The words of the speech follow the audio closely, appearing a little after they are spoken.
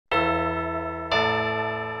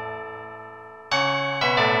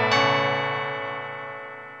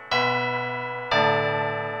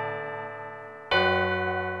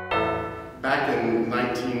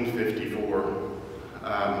1954.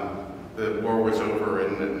 The war was over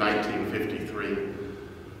in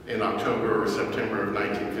 1953, in October or September of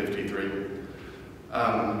 1953.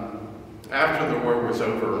 After the war was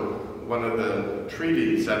over, one of the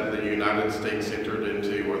treaties that the United States entered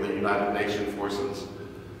into, or the United Nations forces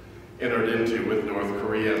entered into with North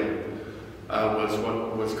Korea, was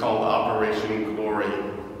what was called Operation Glory.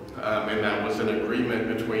 And that was an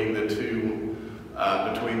agreement between the two,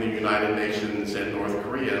 between the United Nations and North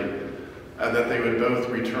Korea, that they would both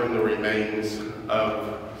return the remains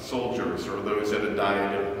of soldiers or those that had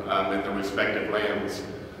died in their respective lands.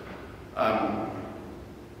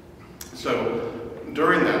 So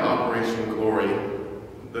during that Operation Glory,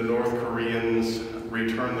 the North Koreans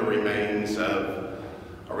returned the remains of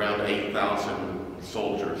around 8,000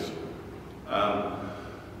 soldiers.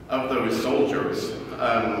 Of those soldiers,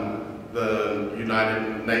 the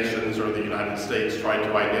United Nations or the United States tried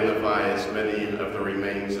to identify as many of the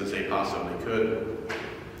remains as they possibly could.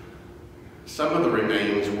 Some of the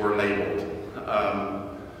remains were labeled,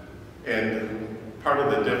 and part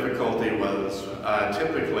of the difficulty was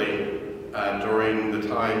typically during the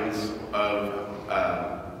times of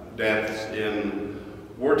deaths in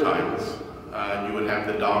war times, you would have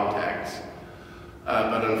the dog tags.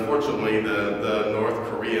 But unfortunately, the North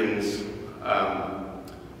Koreans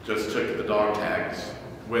just took the dog tags.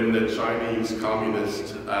 When the Chinese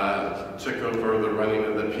communists took over the running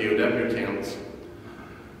of the POW camps,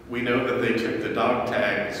 we know that they took the dog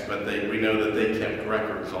tags, but we know that they kept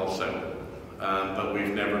records also. But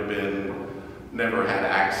we've never had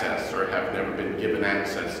access or have never been given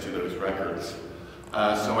access to those records.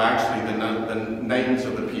 So actually the names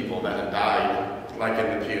of the people that had died, like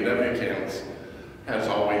in the POW camps, has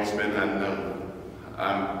always been unknown.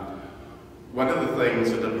 One of the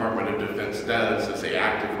things the Department of Defense does is they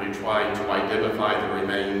actively try to identify the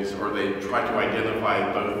remains, or they try to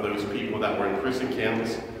identify both those people that were in prison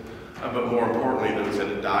camps, but more importantly, those that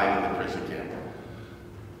had died in the prison camp.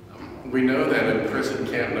 We know that in prison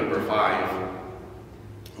camp number 5,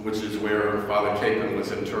 which is where Father Kapaun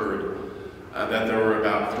was interred, that there were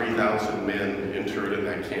about 3,000 men interred in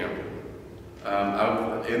that camp.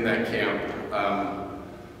 In that camp,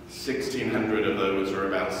 1,600 of those, or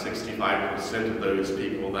about 65% of those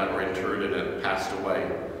people that were interred in it, passed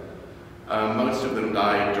away. Most of them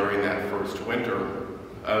died during that first winter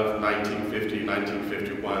of 1950,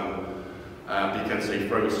 1951, because they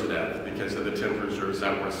froze to death because of the temperatures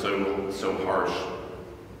that were so harsh.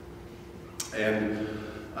 And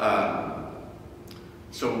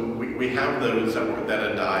so we have those that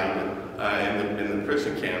had died in the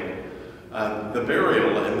prison camp. The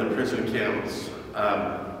burial in the prison camps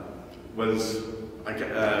was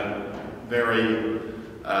very,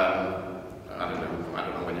 I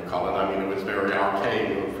don't know what you call it. I mean, it was very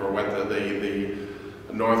archaic for what the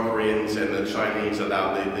North Koreans and the Chinese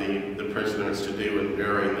allowed the prisoners to do in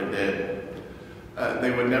burying the dead.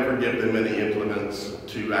 They would never give them any implements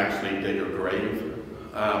to actually dig a grave.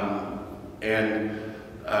 And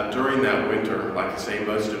during that winter, like I say,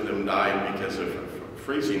 most of them died because of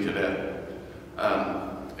freezing to death.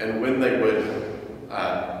 And when they would,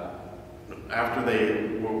 after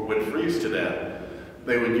they would freeze to death,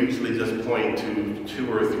 they would usually just point to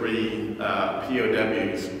 2 or 3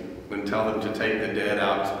 POWs and tell them to take the dead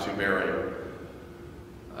out to bury.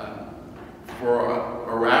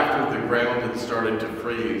 Or after the ground had started to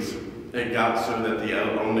freeze, it got so that the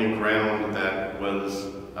only ground that was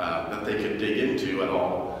that they could dig into at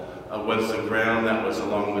all was the ground that was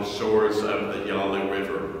along the shores of the Yalu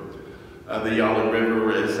River. The Yalu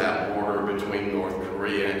River is that border between North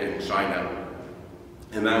Korea and China.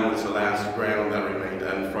 And that was the last ground that remained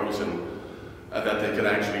unfrozen that they could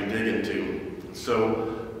actually dig into.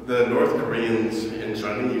 So the North Koreans and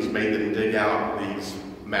Chinese made them dig out these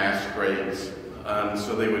mass graves.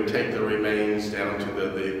 So they would take the remains down to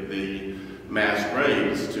the mass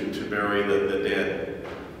graves to bury the dead.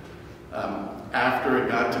 After it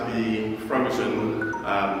got to be frozen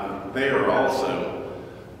there also,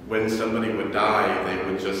 when somebody would die, they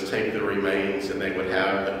would just take the remains and they would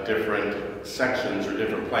have different sections or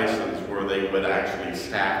different places where they would actually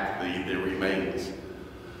stack the remains.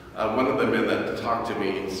 One of the men that talked to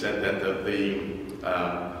me said that the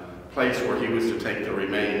place where he was to take the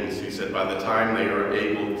remains, he said by the time they were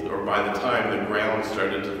able, or by the time the ground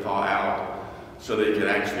started to thaw out so they could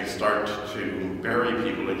actually start to bury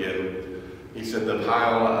people again, he said the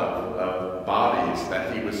pile of bodies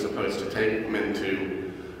that he was supposed to take them into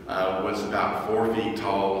was about 4 feet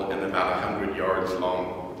tall and about 100 yards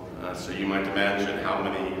long. So you might imagine how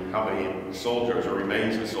many soldiers or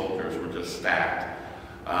remains of soldiers were just stacked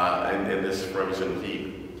in this frozen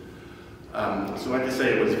heap. So like I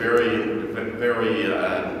say, it was very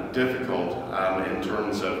difficult in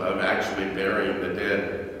terms of actually burying the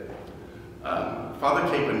dead. Father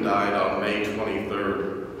Kapaun died on May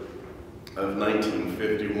 23rd of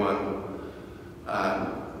 1951.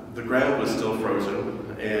 The ground was still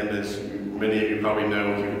frozen, and as many of you probably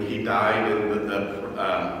know, he died in the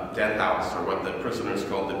death house, or what the prisoners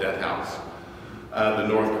called the death house. The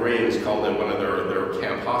North Koreans called it one of their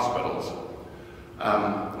camp hospitals.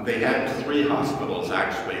 They had 3 hospitals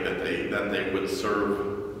actually that they would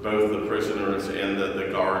serve both the prisoners and the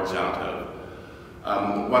guards out of.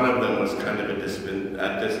 One of them was kind of a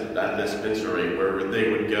dispensary where they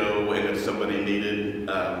would go, and if somebody needed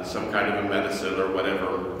some kind of a medicine or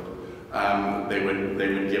whatever, they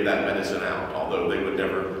would give that medicine out, although they would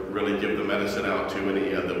never really give the medicine out to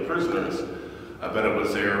any of the prisoners. But it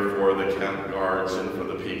was there for the camp guards and for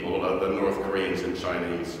the people of the North Koreans and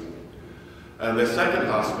Chinese. The second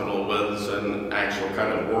hospital was an actual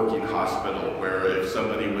kind of working hospital where if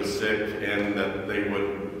somebody was sick and that they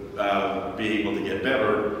would be able to get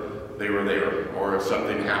better, they were there. Or if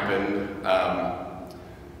something happened,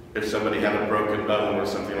 if somebody had a broken bone or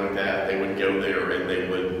something like that, they would go there and they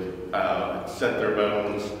would set their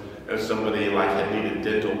bones. If somebody had needed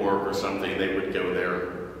dental work or something, they would go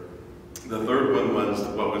there. The third one was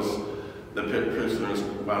what was the prisoners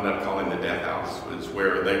wound up calling the death house. It's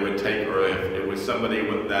where they would take, or if it was somebody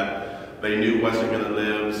that they knew wasn't going to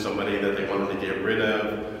live, somebody that they wanted to get rid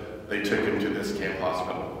of, they took him to this camp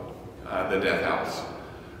hospital, the death house.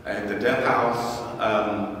 At the death house,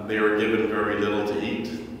 they were given very little to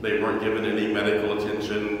eat. They weren't given any medical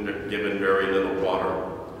attention, given very little water.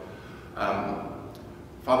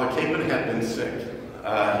 Father Kapaun had been sick.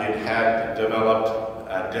 He had developed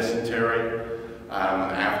dysentery.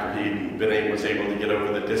 After he was able to get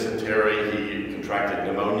over the dysentery, he contracted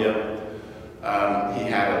pneumonia. He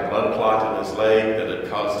had a blood clot in his leg that had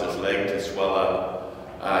caused his leg to swell up.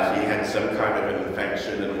 He had some kind of an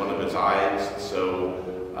infection in one of his eyes, so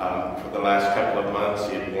for the last couple of months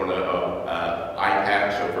he had worn an eye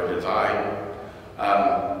patch over his eye.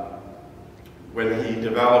 When he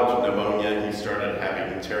developed pneumonia, he started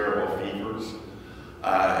having terrible fevers.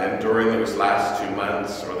 And during those last 2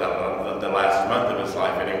 months, or the last month of his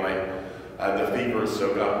life anyway, the fevers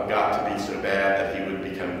got to be so bad that he would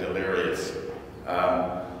become delirious.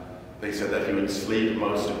 They said that he would sleep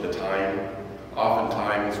most of the time.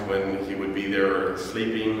 Oftentimes when he would be there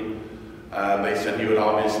sleeping, they said he would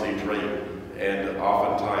obviously dream, and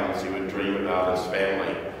oftentimes he would dream about his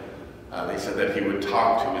family. They said that he would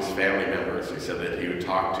talk to his family members. They said that he would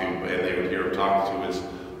talk to, and they would hear him talk to his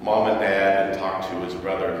mom and dad and talk to his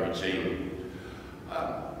brother Eugene.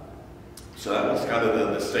 So that was kind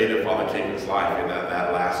of the state of Father Kapaun's life in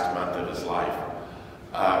that last month of his life.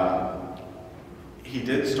 He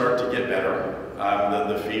did start to get better.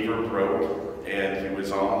 The fever broke, and he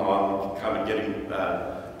was on kind of getting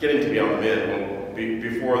to be on the mend.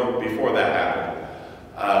 Before that happened,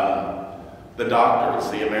 the doctors,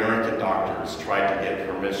 the American doctors, tried to get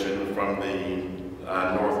permission from the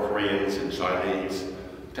North Koreans and Chinese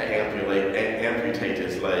to amputate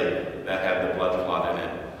his leg that had the blood clot in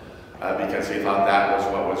it, because he thought that was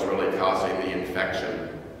what was really causing the infection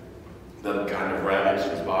that kind of ravaged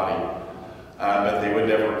his body. But they would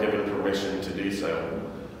never give him permission to do so.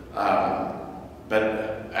 But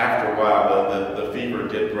after a while, the fever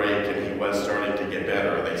did break and he was starting to get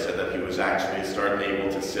better. They said that he was actually starting able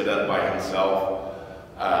to sit up by himself,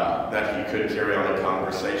 that he could carry on a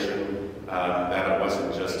conversation, that it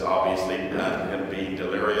wasn't just obviously him being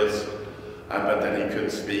delirious, but that he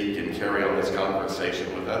could speak and carry on his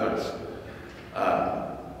conversation with others.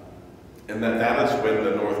 And that is when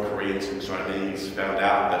the North Koreans and Chinese found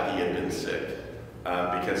out that he had been sick,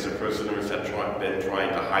 because the prisoners had been trying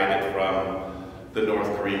to hide it from the North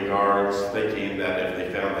Korean guards, thinking that if they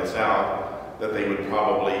found this out, that they would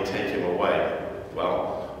probably take him away.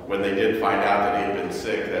 Well, when they did find out that he had been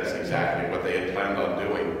sick, that's exactly what they had planned on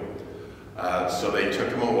doing. So they took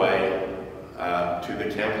him away to the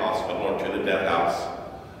camp hospital, or to the death house.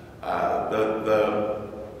 The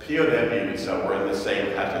POWs that were in the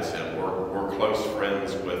same hut as him were close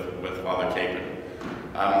friends with Father Kapaun.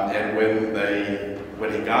 And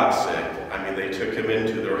when he got sick, they took him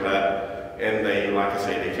into their hut, and they, like I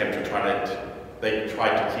say, they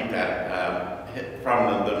tried to keep that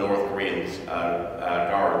from the North Koreans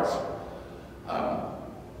guards.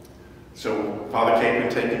 So Father Kapaun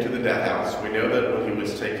taken to the death house. We know that when he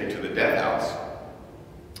was taken to the death house,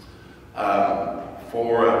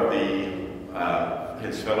 4 of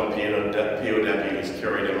his fellow POWs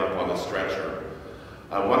carried him up on a stretcher.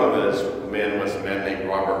 One of those men was a man named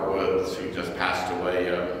Robert Woods, who just passed away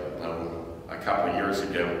a couple of years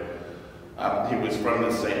ago. He was from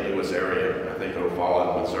the St. Louis area, I think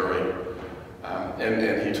Mulvane, Missouri.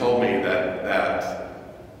 And he told me that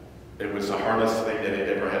it was the hardest thing that he'd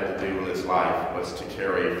ever had to do in his life was to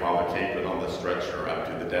carry Father Kapaun on the stretcher up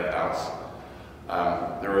to the death house.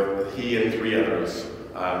 There were he and 3 others,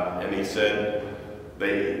 and he said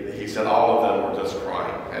all of them were just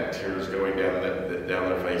crying, had tears going down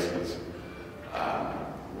their faces.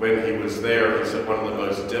 When he was there, he said one of the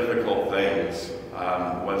most difficult things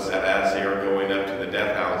was that as they were going up to the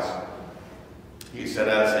death house, he said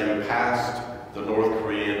as they passed the North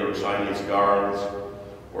Korean or Chinese guards,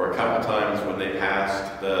 or a couple times when they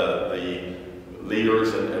passed the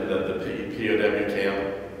leaders and the POW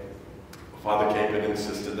camp, Father Kapaun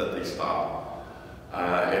insisted that they stop.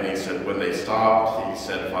 And he said when they stopped, he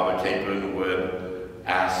said Father Kapaun would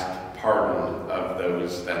ask pardon of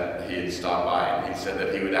those that he had stopped by. And he said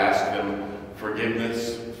that he would ask them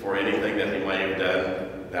forgiveness for anything that he might have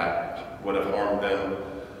done that would have harmed them.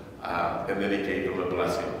 And then he gave them a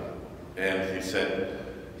blessing. And he said,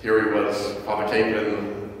 here he was, Father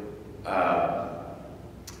Kapaun,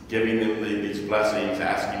 giving them these blessings,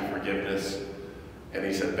 asking forgiveness. And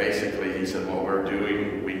he said, basically, what we're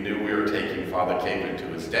doing, we knew we were taking Father Kapaun to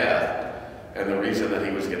his death. And the reason that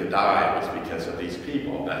he was going to die was because of these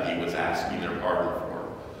people that he was asking their pardon for.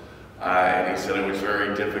 And he said it was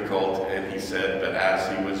very difficult. And he said, but as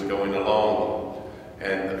he was going along,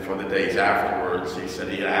 and for the days afterwards, he said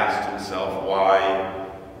he asked himself why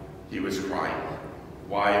he was crying.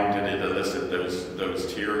 Why did it elicit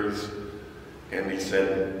those tears? And he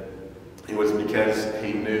said it was because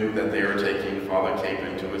he knew that they were taking Father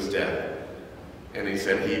Kapaun to his death. And he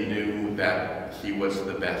said he knew that he was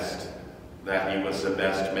the best, that he was the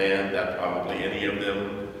best man that probably any of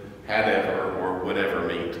them had ever or would ever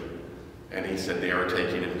meet. And he said they are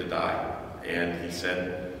taking him to die. And he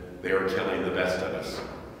said they are killing the best of us.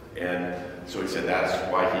 And so he said that's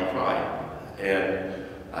why he cried. And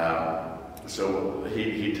so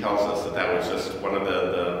he tells us that was just one of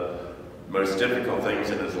the most difficult things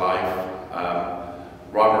in his life.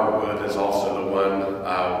 Robert Wood is also one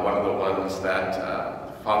of the ones that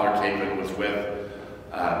Father Kapaun was with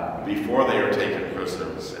before they were taken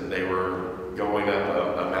prisoners, and they were going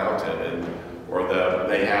up a mountain,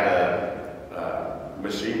 they had a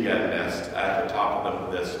machine gun nest at the top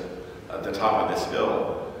of this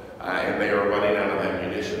hill, and they were running out of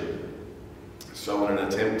ammunition. So in an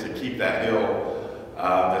attempt to keep that hill,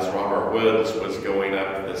 this Robert Woods was going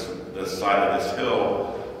up this side of this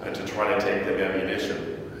hill to try to take them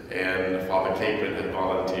ammunition. And Father Kapaun had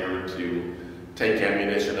volunteered to take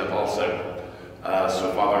ammunition up also.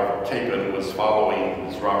 So Father Kapaun was following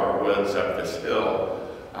this Robert Woods up this hill,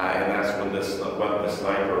 and that's when the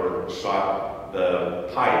sniper shot the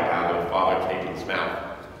pipe out of Father Kapaun's mouth.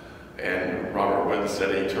 And Robert Woods said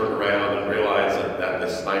he turned around and realized that the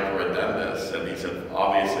sniper had done this. And he said,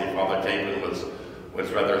 obviously, Father Kapaun was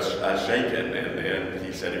rather shaken. And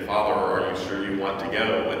he said, Father, are you sure you want to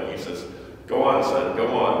go? And he says, go on, son, go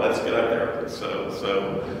on, let's get up there.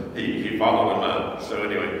 So he followed him up. So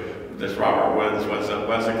anyway, this Robert Woods was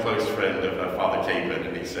a close friend of Father Kapaun.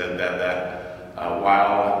 And he said that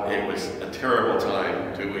while it was a terrible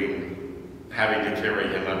time having to carry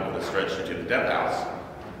him up on the stretcher to the death house,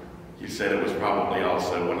 he said it was probably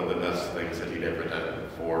also one of the best things that he'd ever done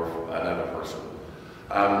for another person.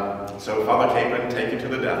 So Father Kapaun taken to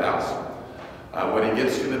the death house. When he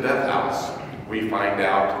gets to the death house, we find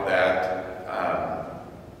out that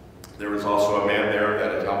there was also a man there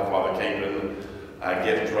that had helped Father Kapaun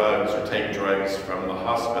get drugs or take drugs from the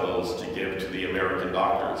hospitals to give to the American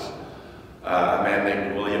doctors. A man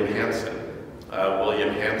named William Hansen. William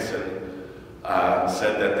Hansen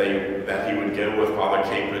said that he would go with Father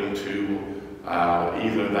Kapaun to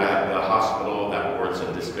either the hospital that was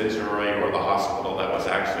a dispensary or the hospital that was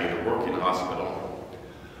actually the working hospital.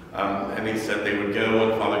 And he said they would go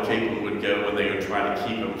and Father Kapaun would go and they would try to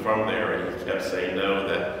keep him from there. And he kept saying no,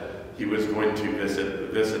 that he was going to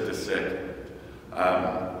visit the sick.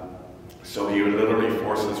 So he would literally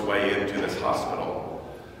force his way into this hospital.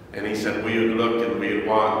 And he said we would look and we would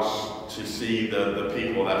watch to see the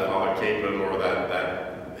people that Father Kapaun or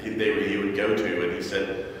that he would go to, and he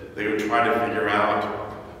said they would try to figure out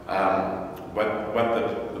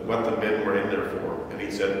what the men were in there for. And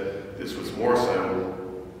he said this was more so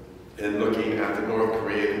in looking at the North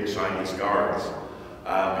Korean and Chinese guards,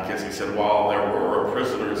 because he said while there were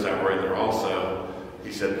prisoners that were in there also,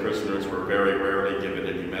 he said prisoners were very rarely given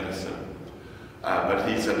any medicine. But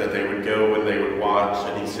he said that they would go and they would watch,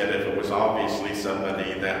 and he said if it was obviously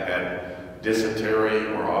somebody that had dysentery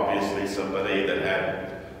or obviously somebody that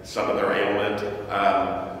had some of their ailment,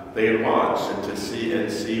 they'd watch and to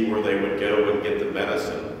see where they would go and get the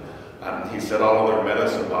medicine. He said all of their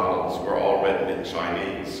medicine bottles were all written in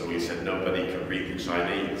Chinese, so he said nobody could read the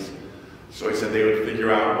Chinese. So he said they would figure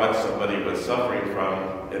out what somebody was suffering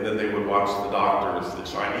from, and then they would watch the doctors, the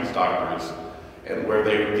Chinese doctors, and where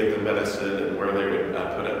they would get the medicine and where they would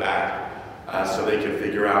put it back, so they could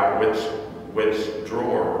figure out which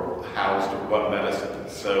drawer housed what medicine.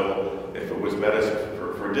 So if it was medicine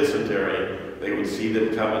for dysentery, they would see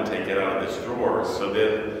them come and take it out of this drawer. So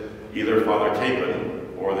then either Father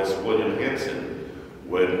Kapaun or this William Hansen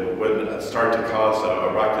would start to cause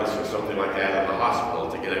a ruckus or something like that in the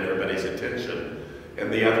hospital to get everybody's attention.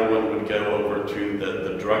 And the other one would go over to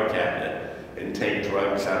the drug cabinet and take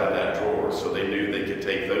drugs out of that drawer. So they knew they could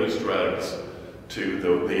take those drugs to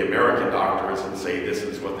the American doctors and say this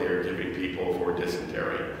is what they are giving people for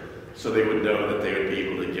dysentery. So they would know that they would be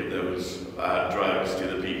able to give those drugs to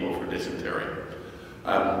the people for dysentery.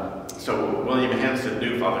 So William Hansen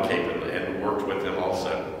knew Father Kapaun and worked with him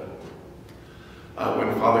also.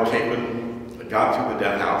 When Father Kapaun got to the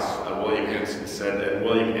death house, William Hansen said, and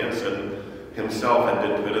William Hansen himself had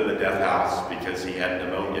been put in the death house because he had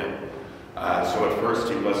pneumonia. So at first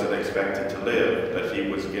he wasn't expected to live, but he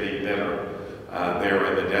was getting better there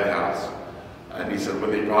in the death house. And he said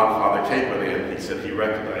when they brought Father Kapaun in, he said he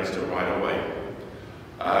recognized him right away.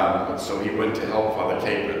 So he went to help Father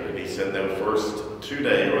Kapaun, and he said the first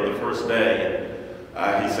day,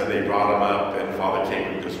 he said they brought him up, and Father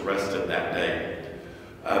Kapaun just rested that day.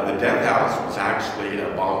 The death house was actually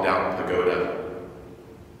a bombed out pagoda.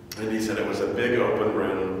 And he said it was a big open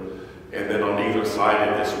room, and then on either side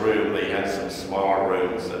of this room they had some smaller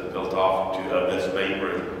rooms that built off to this main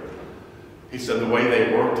room. He said the way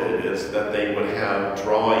they worked it is that they would have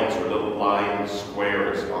drawings or little line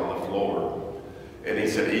squares on the floor. And he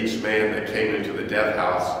said each man that came into the death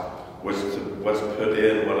house was put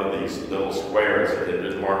in one of these little squares that had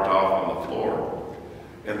been marked off on the floor.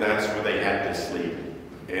 And that's where they had to sleep.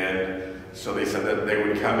 And so they said that they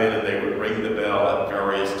would come in and they would ring the bell at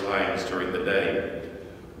various times during the day.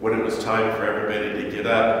 When it was time for everybody to get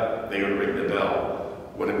up, they would ring the bell.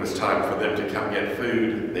 When it was time for them to come get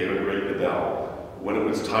food, they would ring the bell. When it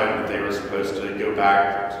was time that they were supposed to go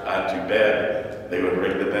back to bed, they would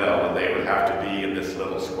ring the bell, and they would have to be in this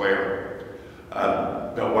little square.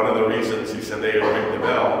 But one of the reasons he said they would ring the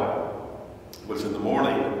bell was in the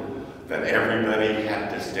morning that everybody had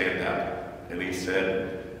to stand up. And he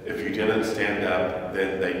said, if you didn't stand up,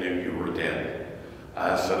 then they knew you were dead.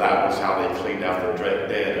 So that was how they cleaned out their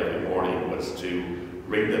dead every morning, was to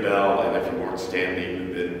ring the bell, and if you weren't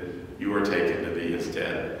standing, then you were taken to be as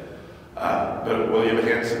dead. But William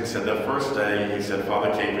Hansen said the first day, he said Father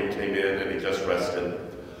Kapaun came in and he just rested.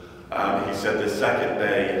 He said the second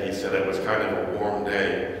day, he said it was kind of a warm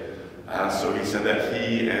day. So he said that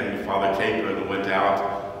he and Father Kapaun went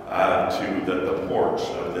out to the porch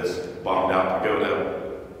of this bombed out pagoda.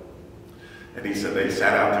 And he said they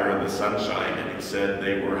sat out there in the sunshine, and he said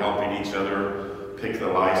they were helping each other pick the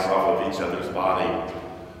lice off of each other's body.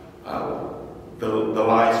 The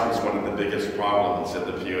lice was one of the biggest problems in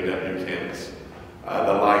the POW camps.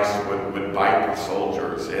 The lice would bite the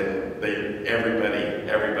soldiers, and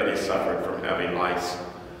everybody suffered from having lice.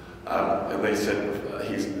 And they said,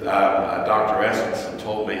 Dr. Essenson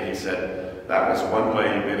told me, he said, that was one way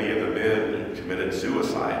many of the men committed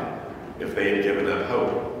suicide, if they had given up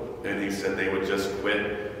hope. And he said they would just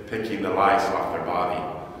quit picking the lice off their body.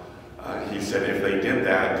 He said if they did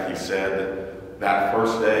that, he said that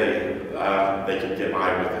first day they could get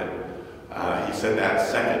by with it. He said that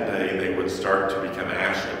second day they would start to become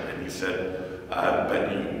ashen. And he said,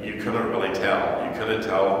 but you couldn't really tell. You couldn't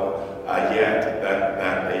tell yet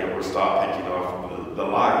that they were stopped picking off the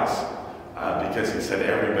lice. Because he said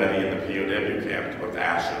everybody in the POW camp looked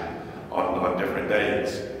ashen on different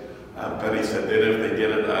days. But he said that if they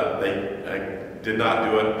did not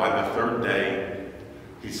do it by the third day,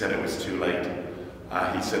 he said it was too late.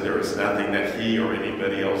 He said there was nothing that he or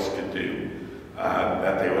anybody else could do,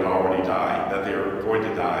 that they would already die, that they were going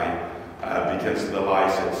to die because the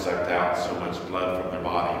lice had sucked out so much blood from their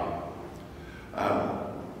body.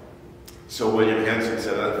 So William Hansen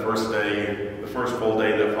said that the first full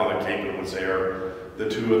day that Father Kapaun was there, the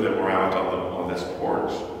two of them were out on this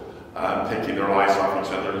porch, picking their lice off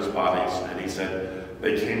each other's bodies. And he said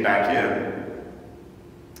they came back in,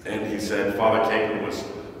 and he said Father Kapaun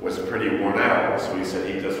was pretty worn out, so he said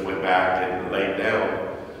he just went back and laid down.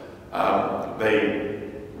 They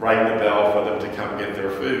rang the bell for them to come get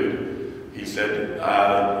their food. He said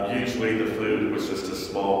usually the food was just a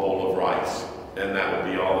small bowl of rice, and that would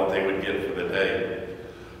be all that they would get for the day.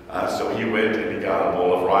 So he went and he got a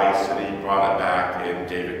bowl of rice, and he brought it back and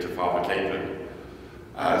gave it to Father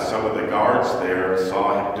Kapaun. Some of the guards there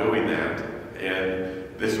saw him doing that,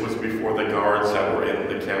 and this was before the guards that were in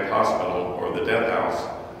the camp hospital or the death house,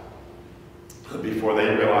 before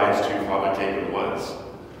they realized who Father Kapaun was.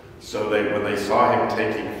 So when they saw him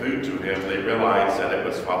taking food to him, they realized that it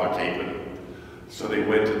was Father Kapaun. So they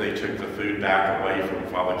went and they took the food back away from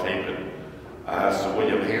Father Kapaun. So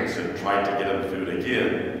William Hansen tried to get him food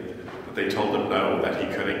again, but they told him no, that he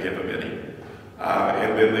couldn't give him any.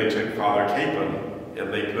 And then they took Father Kapaun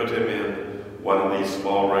and they put him in one of these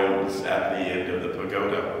small rooms at the end of the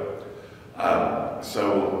pagoda.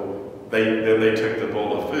 So then they took the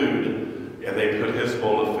bowl of food and they put his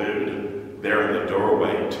bowl of food there in the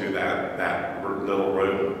doorway to that little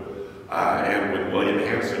room. And when William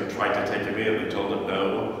Hansen tried to take him in, they told him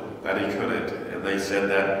no, that he couldn't. And they said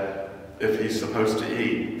that if he's supposed to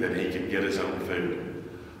eat, then he can get his own food.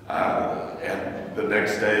 And the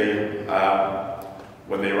next day,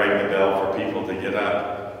 when they rang the bell for people to get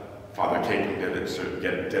up, Father Kapaun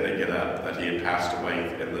didn't get up, that he had passed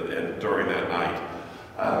away during that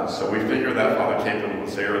night. So we figure that Father Kapaun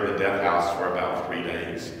was there in the death house for about 3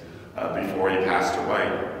 days before he passed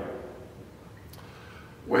away.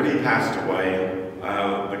 When he passed away,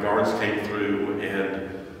 the guards came through, and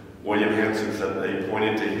William Hansen said they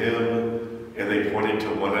pointed to him and they pointed to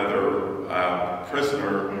one other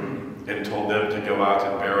prisoner and told them to go out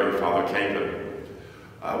and bury Father Kapaun.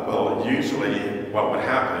 Well, usually what would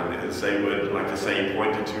happen is they would, like I say,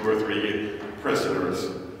 point to 2 or 3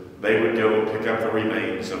 prisoners. They would go pick up the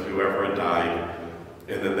remains of whoever had died,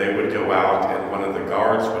 and then they would go out, and one of the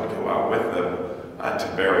guards would go out with them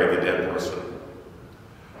to bury the dead person.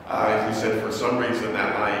 He said for some reason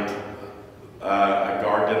that night, a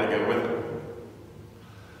guard didn't go with him.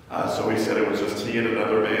 So he said it was just he and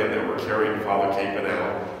another man that were carrying Father Kapaun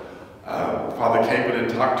out. Father Kapaun had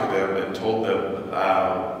talked to them and told them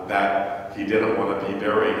that he didn't want to be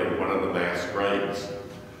buried in one of the mass graves.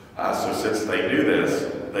 So since they knew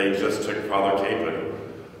this, they just took Father Kapaun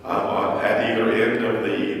at either end of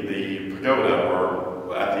the pagoda,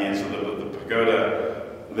 or at the ends of the pagoda.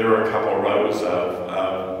 There were a couple rows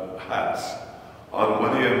of huts. On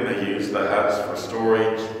one end, they used the huts for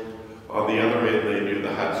storage. On the other end, they knew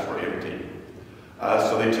the huts were empty.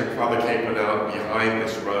 So they took Father Kapaun out behind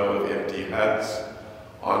this row of empty huts.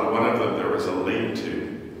 On one of them, there was a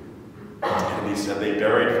lean-to. And he said they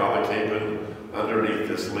buried Father Kapaun underneath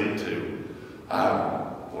this lean-to.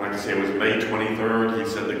 Like I say, it was May 23rd. He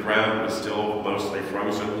said the ground was still mostly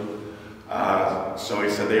frozen. So he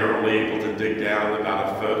said they were only able to dig down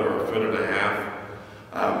about 1 foot or 1.5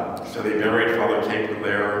 feet. So they buried Father Kapaun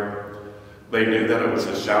there. They knew that it was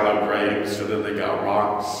a shallow grave, so then they got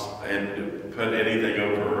rocks and put anything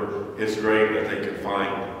over his grave that they could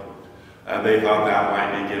find. They thought that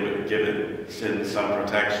might be given some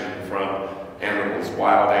protection from animals,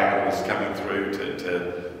 wild animals coming through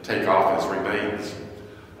to take off his remains.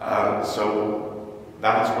 So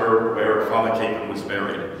that was where Father Kapaun was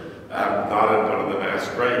buried. Not in one of the mass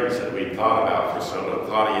graves that we thought about for so long,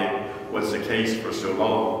 thought it was the case for so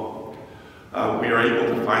long. We are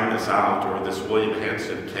able to find this out, or this William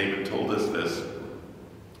Hansen came and told us this,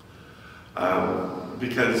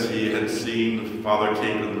 because he had seen Father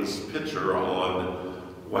Kapaun's picture on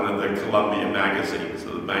one of the Columbia magazines,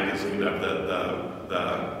 the magazine of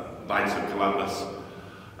the Knights of Columbus.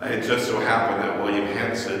 It just so happened that William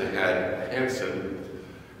Hansen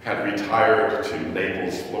had retired to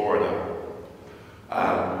Naples, Florida.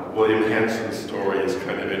 William Hansen's story is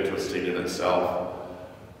kind of interesting in itself.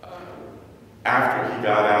 After he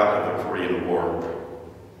got out of the Korean War,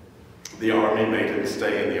 the army made him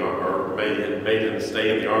stay in the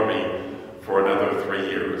army for another 3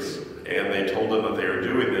 years, and they told him that they were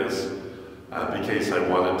doing this because they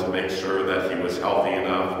wanted to make sure that he was healthy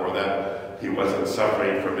enough, or that he wasn't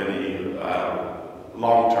suffering from any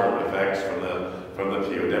long-term effects from the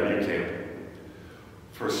POW camp.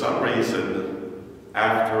 For some reason,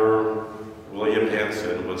 after William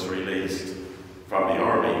Hansen was released from the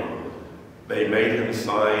army, they made him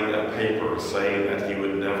sign a paper saying that he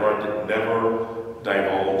would never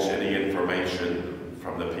divulge any information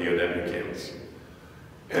from the POW camps.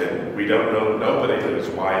 And we don't know, nobody knows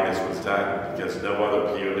why this was done, because no other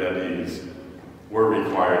POWs were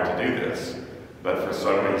required to do this. But for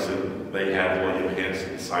some reason, they had William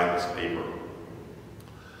Hansen sign this paper.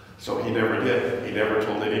 So he never did. He never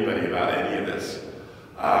told anybody about any of this.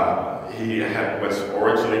 He was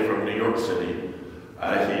originally from New York City.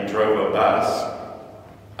 He drove a bus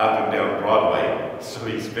up and down Broadway, so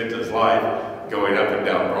he spent his life going up and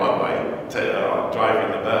down Broadway,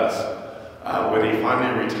 driving the bus. When he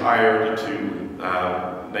finally retired to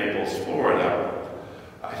Naples, Florida,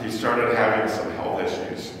 he started having some health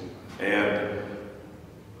issues. And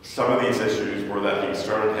some of these issues were that he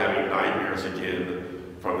started having nightmares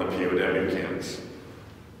again from the POW camps.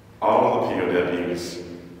 All of the POWs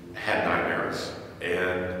had nightmares,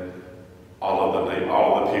 and all of the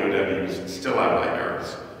POWs still have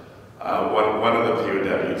nightmares. One of the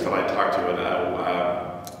POWs that I talked to,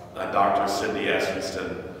 Dr. Sidney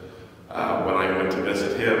Essenston, when I went to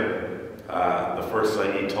visit him, the first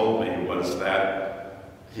thing he told me was that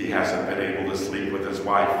he hasn't been able to sleep with his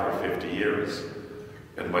wife for 50 years.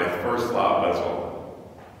 And my first thought was,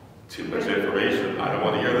 well, too much information, I don't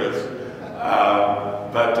want to hear this.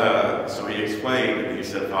 So he explained, and he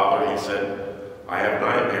said, Father, he said, I have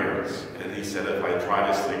nightmares. And he said, if I try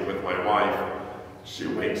to sleep with my wife, she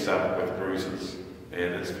wakes up with bruises.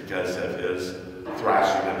 And it's because of his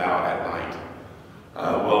thrashing about at night.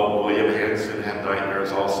 William Hansen had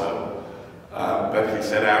nightmares also. But he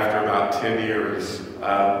said after about 10 years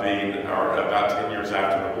about 10 years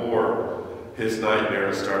after the war, his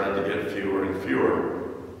nightmares started to get fewer and fewer.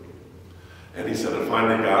 And he said it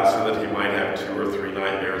finally got so that he might have 2 or 3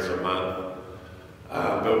 nightmares a month.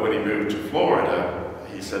 But when he moved to Florida,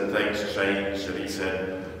 he said things changed, and he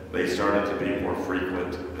said they started to be more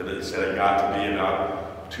frequent. And he said it got to be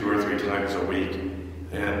about 2 or 3 times a week.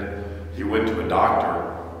 And he went to a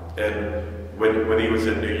doctor, and when he was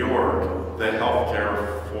in New York, the health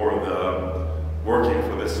care for working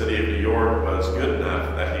for the city of New York was good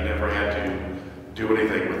enough that he never had to do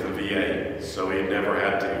anything with the VA. So he never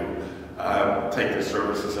had to take the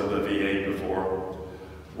services of the VA before.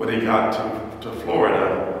 When he got to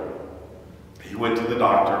Florida, he went to the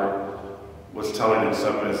doctor, was telling him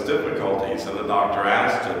some of his difficulties, and the doctor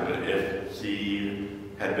asked him if he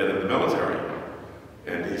had been in the military.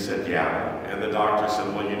 And he said, yeah. And the doctor said,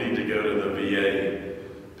 well, you need to go to the VA,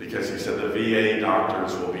 because he said the VA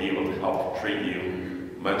doctors will be able to help treat you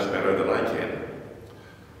much better than I can.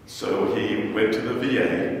 So he went to the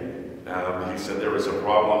VA. He said there was a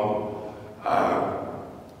problem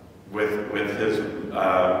with his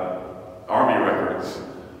Army records.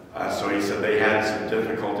 So he said they had some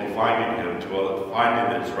difficulty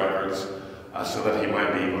finding his records so that he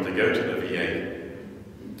might be able to go to the VA.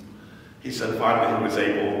 He said finally he was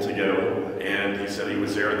able to go, and he said he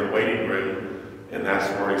was there in the waiting room, and that's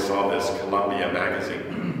where he saw this Columbia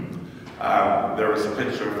magazine. There was a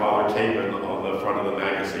picture of Father Kapaun on the front of the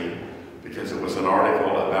magazine, because it was an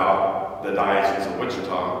article about the Diocese of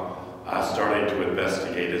Wichita starting to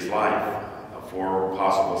investigate his life for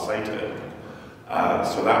possible sainthood.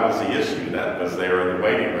 So that was the issue that was there in the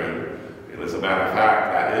waiting room. And as a matter of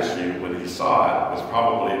fact, that issue, when he saw it, was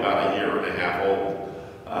probably about 1.5 years old.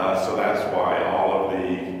 So that's why all of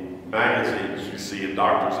the magazines you see in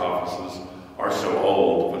doctor's offices are so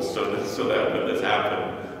old, but so that when this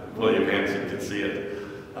happened, William Hansen could see it.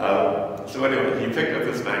 So anyway, he picked up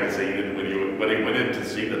this magazine, and when he went in to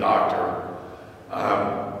see the doctor,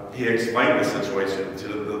 he explained the situation to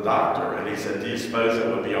the doctor, and he said, do you suppose it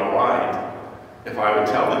would be all right if I would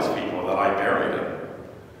tell these people that I buried him?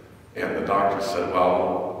 And the doctor said,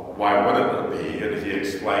 well, why wouldn't it be? And he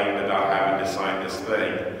explained about having to sign this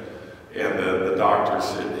thing. And the doctor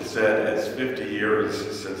said it's 50 years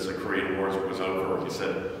since the Korean War was over. He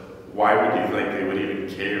said, why would you think they would even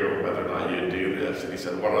care whether or not you do this? And he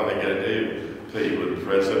said, what are they going to do? Put you in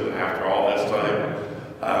prison after all this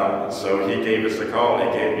time? So he gave us a call.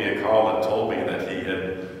 He gave me a call and told me that he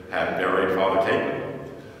had buried Father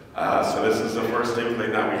Kapaun. So this is the first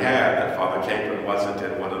inkling that we had that Father Kapaun wasn't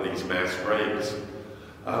in one of these mass graves.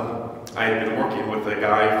 I had been working with a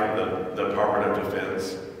guy from the Department of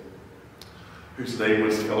Defense whose name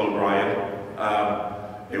was Phil O'Brien.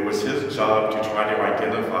 It was his job to try to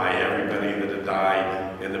identify everybody that had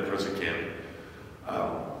died in the prison camp.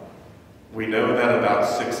 We know that about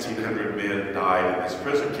 1,600 men died in this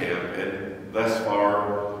prison camp, and thus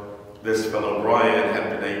far, this Phil O'Brien had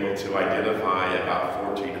been able to identify about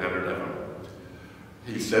 1,400 of them.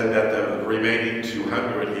 He said that the remaining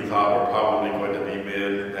 200 he thought were probably going to be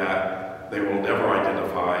men that they will never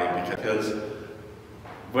identify, because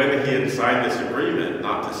when he had signed this agreement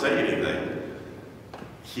not to say anything,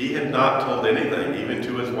 he had not told anything, even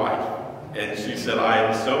to his wife. And she said, I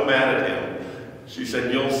am so mad at him. She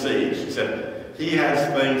said, you'll see. She said, he has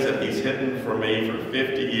things that he's hidden from me for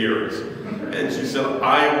 50 years. And she said,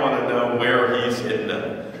 I want to know where he's hidden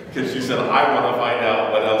them. Because she said, I want to find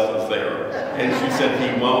out what else is there. And she said,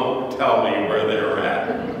 he won't tell me where they're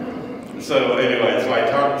at. So anyway, so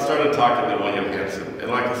I started talking to William Hansen. And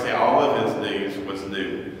like I say, all of his news was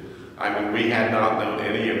new. I mean, we had not known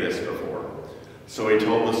any of this before. So he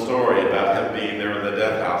told the story about him being there in the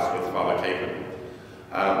death house with Father Kapaun.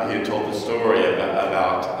 He had told the story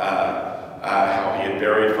about how he had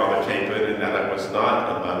buried Father Kapaun, and that it was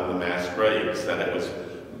not among the mass graves, that it was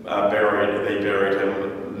they buried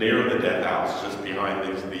him near the death house, just behind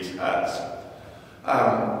these huts.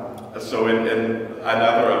 So in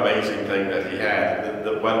another amazing thing that he had,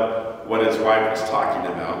 what his wife was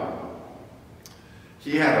talking about,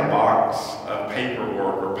 he had a box of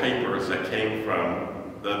paperwork or papers that came from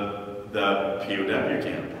the POW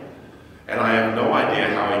camp. And I have no idea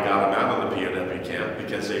how he got them out of the POW camp,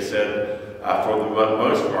 because they said, for the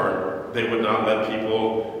most part, they would not let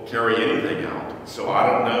people carry anything out. So I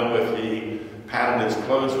don't know if he padded his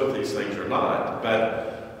clothes with these things or not. But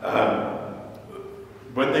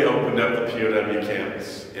when they opened up the POW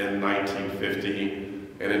camps in 1950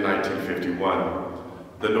 and in 1951,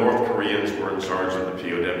 the North Koreans were in charge of the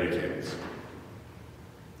POW camps.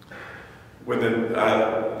 When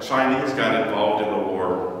the Chinese got involved in the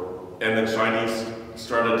war, and the Chinese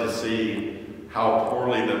started to see how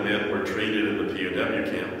poorly the men were treated in the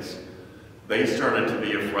POW camps, they started to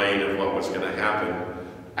be afraid of what was going to happen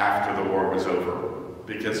after the war was over,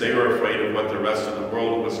 because they were afraid of what the rest of the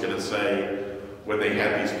world was going to say when they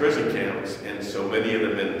had these prison camps, and so many of the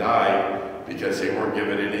men died because they weren't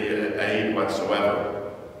given any aid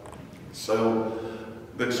whatsoever. So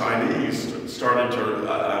the Chinese started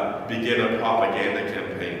to begin a propaganda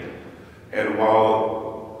campaign, and while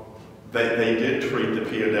they did treat the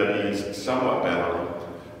POWs somewhat better,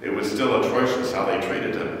 it was still atrocious how they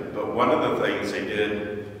treated them. But one of the things they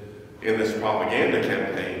did in this propaganda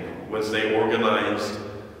campaign was they organized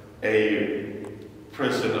a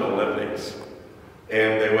prison Olympics.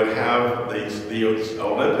 And they would have these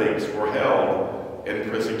Olympics were held in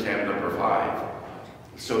prison camp number 5.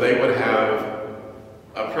 So they would have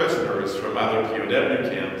prisoners from other POW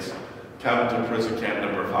camps come to prison camp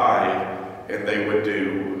number 5, and they would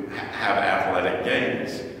have athletic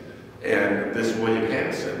games. And this William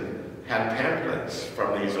Hansen had pamphlets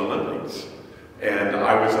from these Olympics. And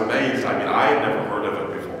I was amazed. I mean, I had never heard of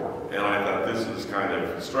it before. And I thought, this is kind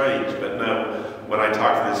of strange. But no, when I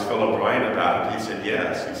talked to this fellow Brian about it, he said,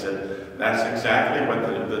 yes. He said, that's exactly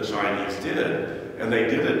what the Chinese did. And they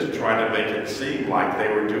did it to try to make it seem like they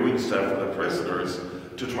were doing stuff for the prisoners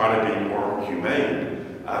to try to be more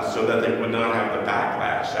humane, so that they would not have the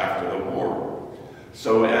backlash after the war.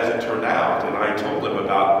 So as it turned out, and I told him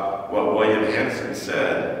about what William Hansen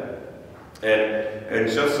said, and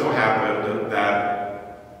it just so happened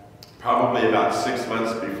that probably about 6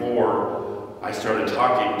 months before I started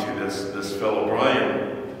talking to this fellow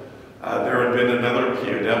Brian, there had been another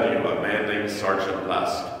POW, a man named Sergeant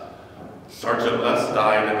Lusk. Sergeant Lusk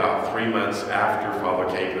died about 3 months after Father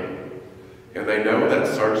Kapaun. And they know that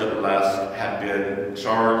Sergeant Lusk had been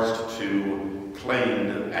charged to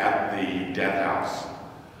clean at the death house.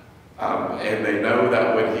 And they know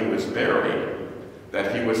that when he was buried,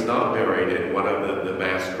 that he was not buried in one of the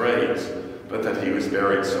mass graves, but that he was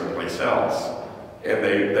buried someplace else. And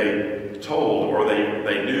they told, or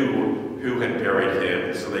they knew who had buried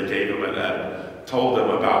him, so they gave him told him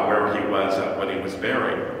about where he was when he was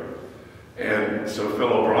buried. And so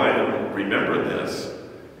Phil O'Brien remembered this,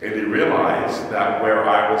 and he realized that where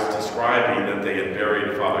I was describing that they had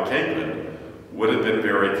buried Father Kapaun would have been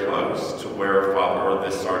very close to where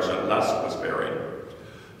this Sergeant Lusk was buried.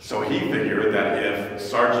 So he figured that if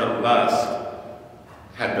Sergeant Lusk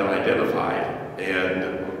had been identified,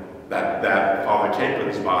 and that Father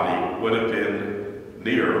Kapaun's body would have been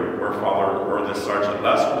near where this Sergeant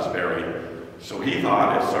Lusk was buried. So he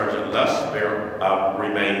thought if Sergeant Lusk's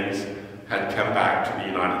remains had come back to the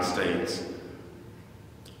United States,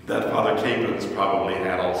 that Father Kapaun's probably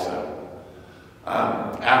had also.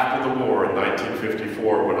 After the war in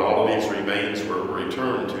 1954, when all of these remains were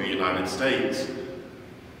returned to the United States,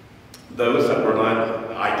 those that were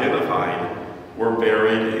not identified were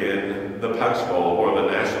buried in the Punch Bowl, or the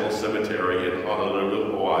National Cemetery in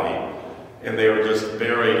Honolulu, Hawaii, and they were just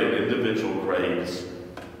buried in individual graves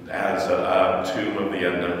as a tomb of the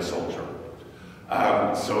unknown soldier.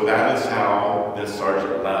 So that is how this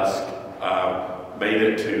Sergeant Lusk made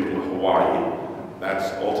it to Hawaii.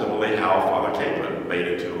 That's ultimately how Father Kapaun made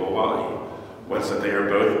it to Hawaii, was that they are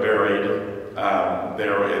both buried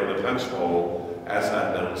there in the Punch Bowl as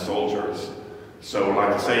unknown soldiers. So like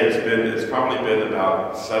I say, it's probably been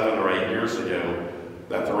about 7 or 8 years ago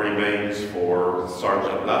that the remains for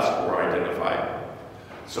Sergeant Lusk were identified.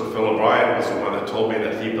 So Phil O'Brien was the one that told me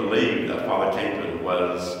that he believed that Father Kapaun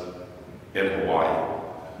was in Hawaii.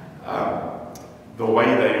 The way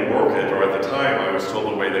they work it, or at the time I was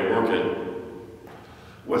told the way they work it,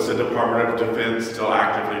 was the Department of Defense still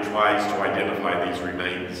actively tries to identify these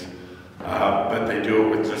remains. But they do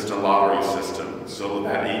it with just a lottery system. so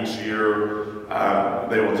that each year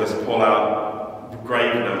they will just pull out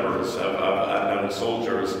grave numbers of unknown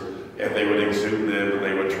soldiers, and they would exhume them and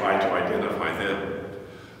they would try to identify them.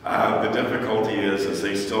 The difficulty is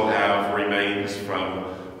they still have remains from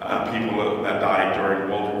people that died during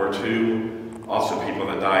World War II, also people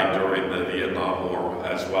that died during the Vietnam War,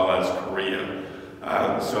 as well as Korea.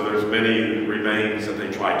 So there's many remains that they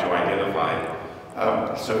try to identify.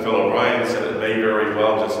 So Phil O'Brien said it may very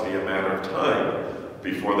well just be a matter of time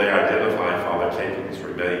before they identify Father Kapaun's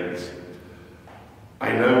remains.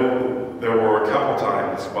 I know there were a couple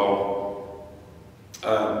times,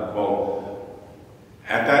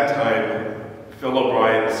 at that time, Phil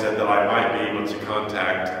O'Brien said that I might be able to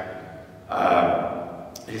contact,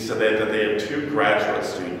 he said that they had 2 graduate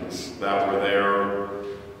students that were there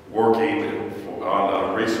working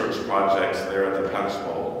on research projects there at the Punch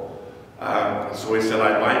Bowl. So he said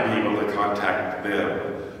I might be able to contact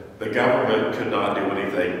them. The government could not do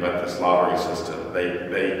anything but this lottery system.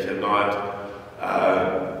 They cannot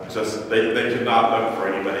they could not look for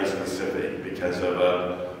anybody specific because of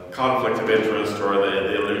a conflict of interest or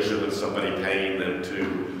the illusion of somebody paying them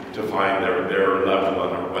to find their loved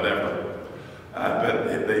one or whatever.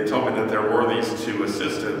 But they told me that there were these 2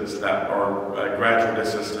 assistants that are graduate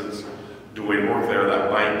assistants doing work there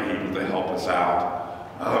that might be able to help us out.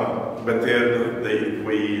 But then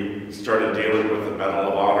we started dealing with the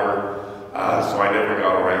Medal of Honor, so I never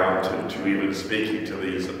got around to even speaking to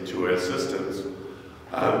these 2 assistants.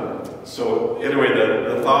 So anyway,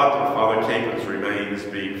 the thought of Father Kapaun's remains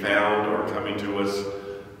being found or coming to us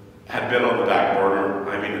had been on the back burner.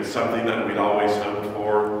 I mean, it's something that we'd always hoped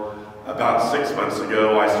for. About 6 months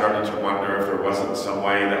ago, I started to wonder if there wasn't some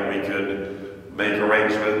way that we could make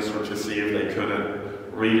arrangements or to see if they couldn't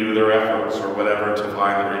redo their efforts or whatever to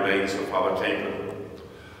find the remains of Father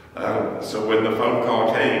Kapaun. So when the phone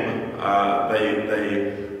call came,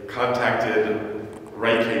 they contacted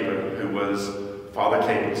Ray Kapaun, who was Father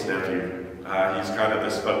Kapaun's nephew. He's kind of the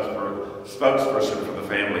spokesperson for the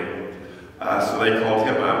family. So they called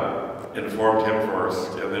him up, informed him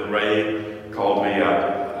first, and then Ray called me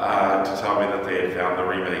up to tell me that they had found the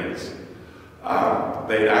remains.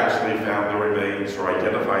 They actually found the remains or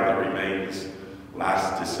identified the remains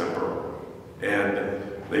last December. And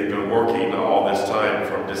they've been working all this time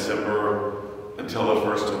from December until the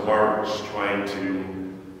 1st of March trying to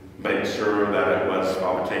make sure that it was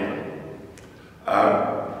Father Kapaun.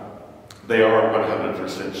 They are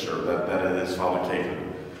 100% sure that it is Father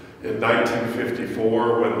Kapaun. In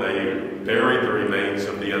 1954, when they buried the remains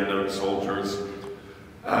of the unknown soldiers,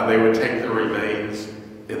 they would take the remains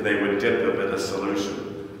and they would dip them in a solution.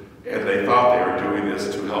 And they thought they were doing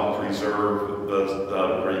this to help preserve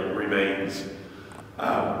the remains.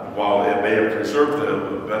 While it may have preserved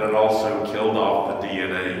them, but it also killed off the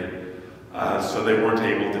DNA. So they weren't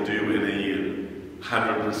able to do any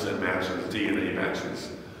 100% matches, DNA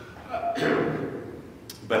matches.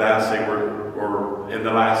 But as they were in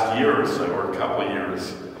the last year or so, or a couple of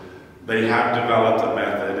years, they have developed a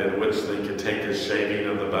method in which they could take a shaving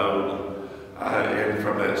of the bone, and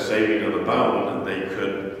from that shaving of the bone, they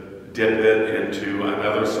could dip it into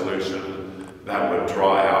another solution that would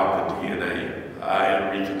draw out the DNA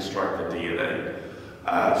and reconstruct the DNA.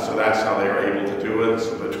 So that's how they were able to do it.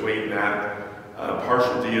 So between that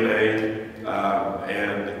partial DNA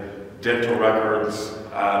and dental records,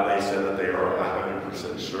 they said that they are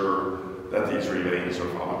 100% sure that these remains are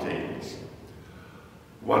Father Kapaun's.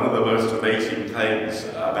 One of the most amazing things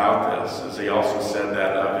about this is he also said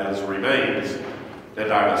that of his remains,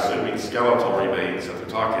 and I'm assuming skeletal remains that they're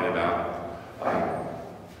talking about,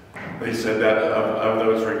 they said that of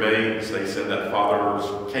those remains, they said that Father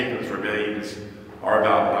Kapaun's remains are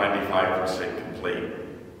about 95% complete,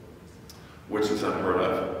 which is unheard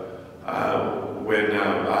of.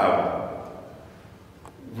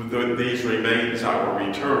 When these remains that were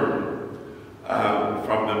returned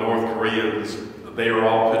from the North Koreans, they were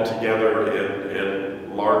all put together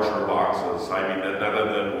in larger boxes. I mean, none of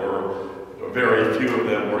them were, very few of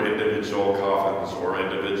them were individual coffins or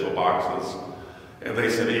individual boxes. And they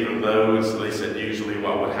said even those, they said usually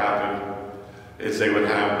what would happen is they would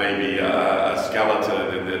have maybe a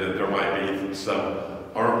skeleton, and then there might be some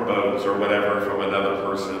arm bones or whatever from another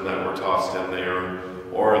person that were tossed in there.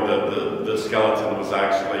 Or the skeleton was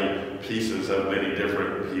actually pieces of many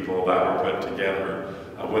different people that were put together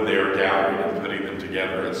when they were gathering and putting them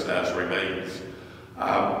together as remains.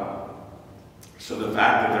 So the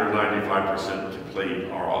fact that they're 95% complete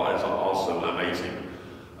is also amazing.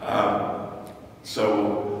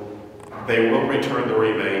 So they will return the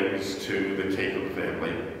remains to the Kapaun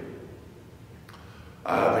family.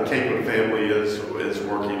 The Kapaun family is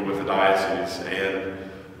working with the diocese, and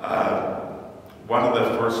one of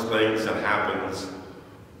the first things that happens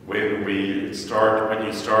when you start a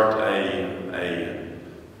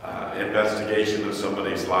investigation of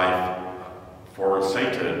somebody's life for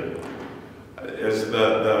sainthood is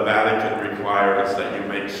the Vatican requires that you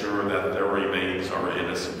make sure that their remains are in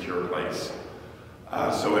a secure place.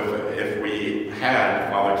 So if we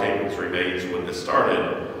had Father Kapaun's remains when this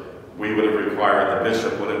started, we would have required, the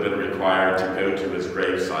bishop would have been required to go to his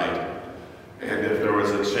gravesite. And if there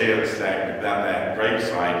was a chance that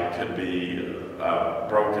gravesite could be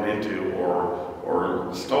broken into or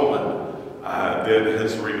stolen, then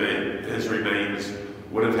his remains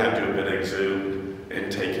would have had to have been exhumed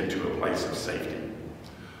and taken to a place of safety.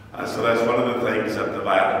 So that's one of the things that the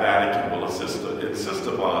Vatican will insist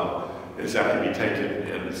upon, is that he be taken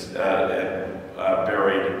and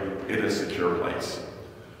buried in a secure place.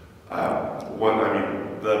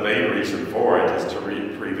 The main reason for it is to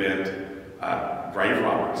prevent grave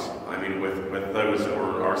robbers. With those that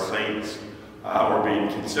are saints or being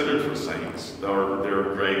considered for saints, their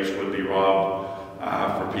graves would be robbed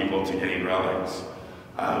for people to gain relics.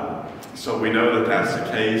 So we know that that's the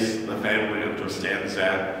case. The family understands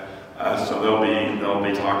that. So they'll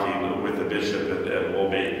be talking with the bishop, and we'll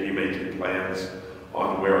be making plans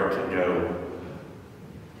on where it can go.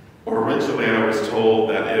 Originally, I was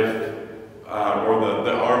told that if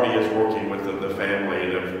the army is working with the family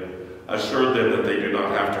and have assured them that they do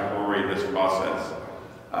not have to hurry this process.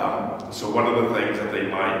 So one of the things that they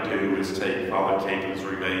might do is take Father Kapaun's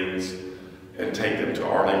remains and take them to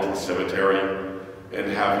Arlington Cemetery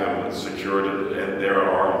and have him secured in their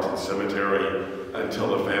Arlington Cemetery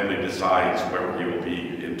until the family decides where he will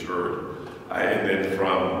be interred. And then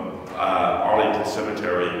from Arlington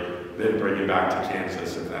Cemetery, then bring him back to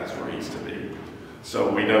Kansas if that's where he's to be. So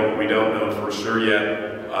we don't know for sure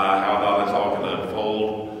yet how that is all going to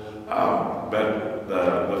unfold, but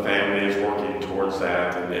the family is working towards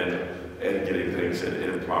that and getting things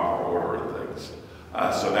in proper order and things.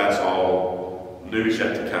 So that's all news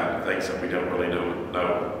yet to come, things that we don't really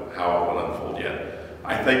know how it will unfold yet.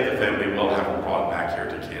 I think the family will have him brought back here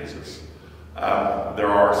to Kansas. There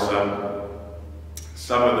are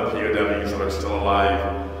some of the POWs that are still alive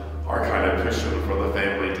are kind of pushing for the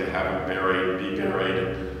family to have him be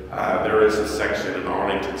buried. There is a section in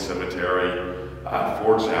Arlington Cemetery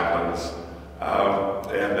for chaplains,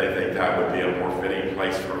 and they think that would be a more fitting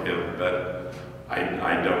place for him, but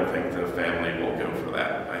I don't think the family will go for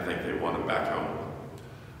that. I think they want him back home.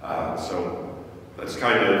 So that's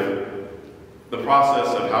kind of the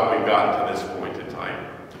process of how we've gotten to this point in time.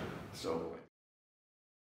 So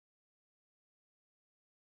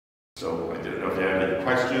I didn't know if you had any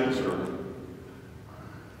questions or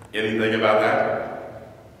anything about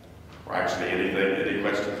that, or actually any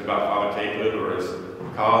questions about Father Kapaun or his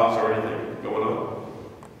cause or anything going on?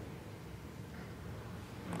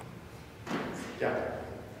 Yeah.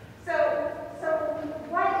 So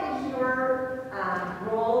what is your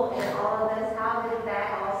role in all of this? How did that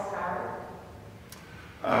all start?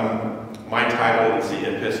 My title is the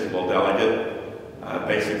Episcopal Delegate.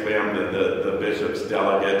 Basically, I'm the bishop's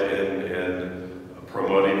delegate in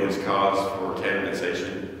promoting his cause for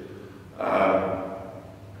canonization.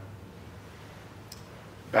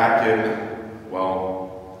 Back in,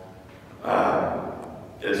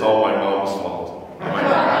 it's all my mom's fault.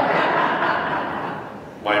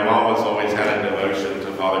 My mom has always had a devotion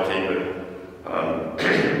to Father Kapaun.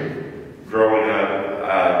 Growing up,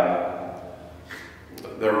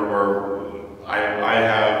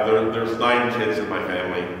 there's 9 kids in my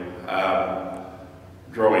family.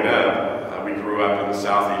 Growing up, we grew up in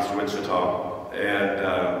southeast Wichita, and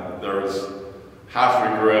there was house we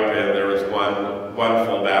grew up in. There was one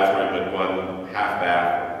full bathroom and one half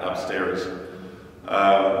bath upstairs.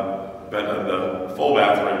 But in the full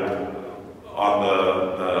bathroom, on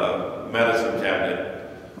the medicine cabinet,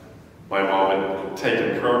 my mom had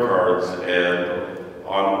taken prayer cards, and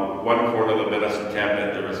on one corner of the medicine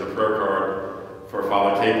cabinet there was a prayer card for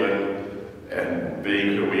Father Kapaun, and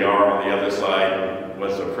being who we are, on the other side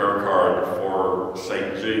was a prayer card for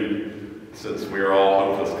St. Jude, since we are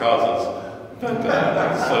all hopeless causes.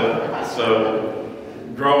 But so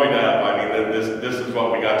growing up, this is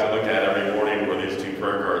what we got to look at every morning, were these 2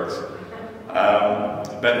 prayer cards.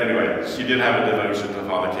 But anyway, she did have a devotion to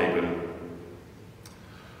Father Kapaun.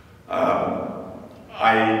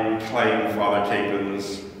 I claim Father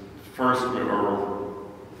Kapaun's first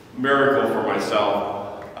miracle for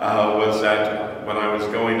myself was that when I was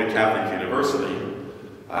going to Catholic University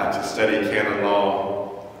to study canon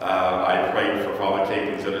law, I prayed for Father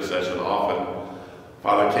Kapaun's intercession often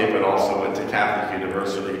Father Kapaun also went to Catholic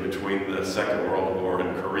University between the Second World War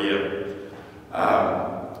and Korea.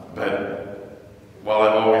 But while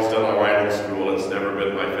I've always done all right in school, it's never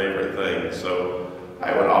been my favorite thing. So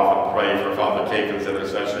I would often pray for Father Kapaun's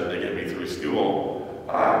intercession to get me through school.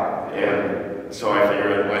 And so I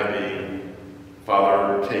figured it might be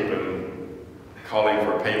Father Kapaun calling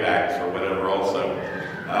for paybacks or whatever also.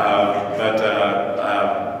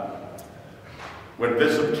 When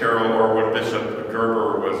Bishop Carroll, or when Bishop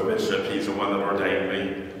Gerber was bishop, he's the one that ordained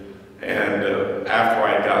me. And after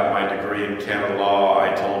I got my degree in canon law,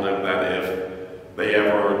 I told him that if they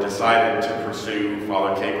ever decided to pursue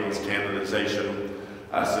Father Kapaun's canonization,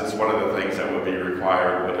 since one of the things that would be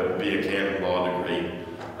required would be a canon law degree,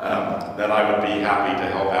 that I would be happy to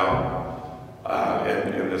help out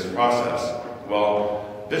in this process.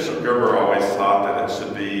 Well, Bishop Gerber always thought that it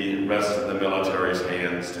should be rest in the military's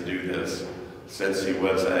hands to do this, since he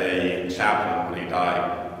was a chaplain when he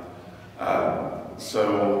died.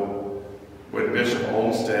 So when Bishop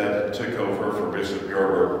Olmsted took over for Bishop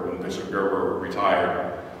Gerber, when Bishop Gerber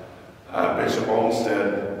retired, Bishop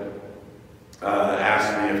Olmsted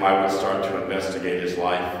asked me if I would start to investigate his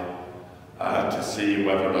life to see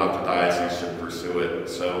whether or not the diocese should pursue it.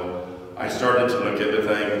 So I started to look into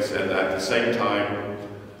things, and at the same time,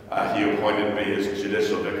 he appointed me as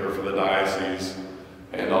judicial vicar for the diocese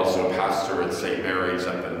and also pastor at St. Mary's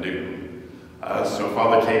up in Newton. So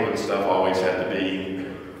Father Kapaun stuff always had to be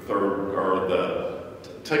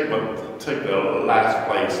take the last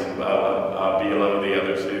place and below the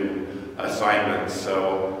other two assignments.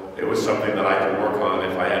 So it was something that I could work on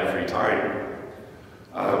if I had free time.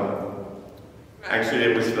 Actually,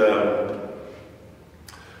 it was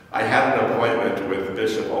I had an appointment with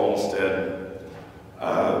Bishop Olmsted,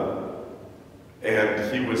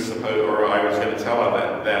 and he was supposed, or I was going to tell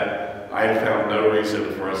him that I had found no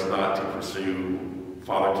reason for us not to pursue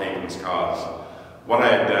Father Kapaun's cause. What I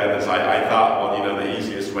had done is I thought, well, the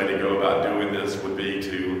easiest way to go about doing this would be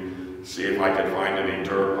to see if I could find any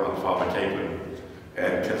dirt on Father Kapaun.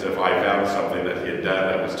 And because if I found something that he had done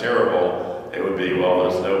that was terrible, it would be, well,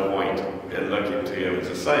 there's no point in looking to him as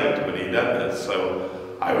a saint when he done this. So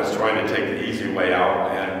I was trying to take the easy way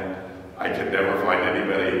out, and I could never find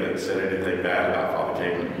anybody that said anything bad about Father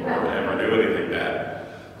Kapaun or ever knew anything bad.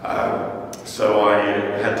 So I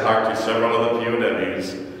had talked to several of the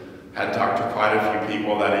POWs, had talked to quite a few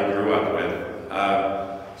people that he grew up with.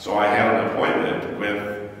 So I had an appointment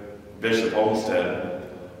with Bishop Olmsted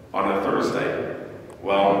on a Thursday.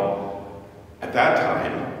 Well, at that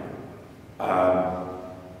time,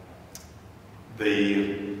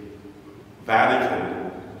 the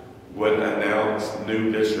Vatican would announce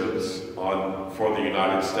new bishops for the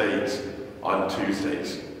United States on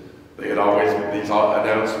Tuesdays. These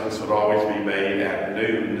announcements would always be made at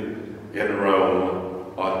noon in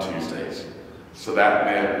Rome on Tuesdays. So that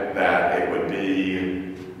meant that it would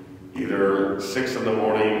be either 6 in the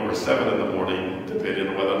morning or 7 in the morning, depending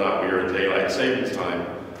on whether or not we were in daylight savings time,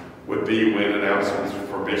 would be when announcements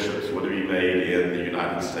for bishops would be made in the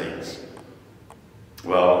United States.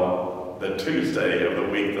 Well, the Tuesday of the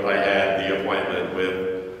week that I had the appointment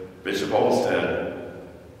with Bishop Olmsted,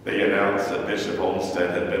 they announced that Bishop Olmsted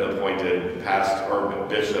had been appointed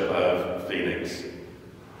Bishop of Phoenix.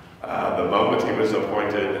 The moment he was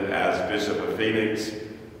appointed as Bishop of Phoenix,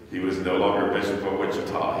 he was no longer Bishop of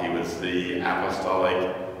Wichita. He was the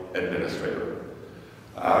Apostolic Administrator.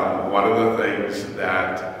 One of the things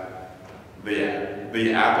that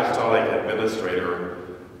the Apostolic Administrator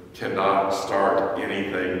cannot start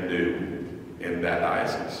anything new in that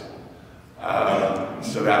diocese.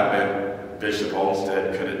 So that meant Bishop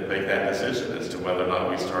Olmsted couldn't make that decision as to whether or not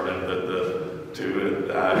we started to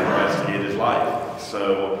investigate his life.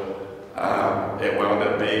 So it wound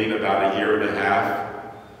up being about a year and a half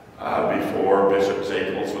before Bishop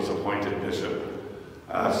Jacobs was appointed bishop.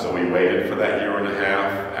 So we waited for that year and a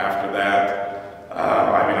half. After that,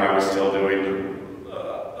 I was still doing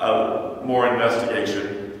more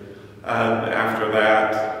investigation. After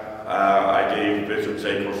that, I gave Bishop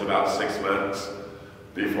Jacobs about 6 months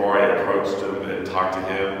before I approached him and talked to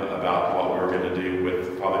him about what we were going to do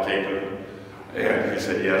with Father Kapaun. And he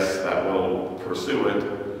said, yes, that we'll pursue it.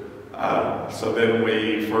 So then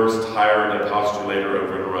we first hired a postulator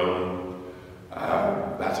over in Rome.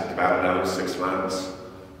 That took about another 6 months.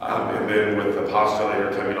 And then with the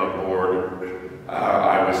postulator coming on board,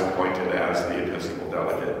 I was appointed as the Episcopal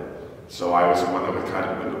delegate. So I was the one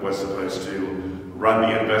that was supposed to run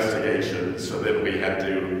the investigation. So then we had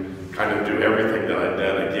to kind of do everything that I'd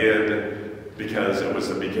done again, because it was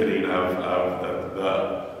the beginning of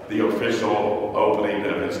the official opening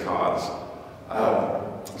of his cause.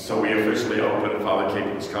 So we officially opened Father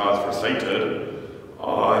Kapaun's cause for sainthood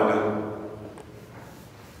on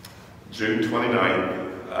June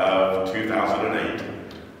 29th of 2008.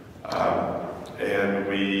 And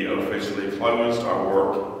we officially closed our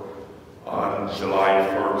work on July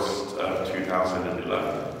 1st of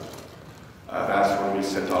 2011. That's when we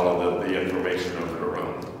sent all of the information over to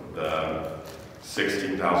Rome, the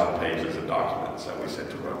 16,000 pages of documents that we sent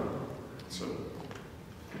to Rome. So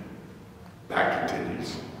that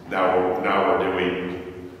continues. Now we're doing,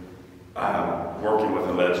 working with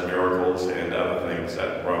alleged miracles and other things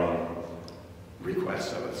that Rome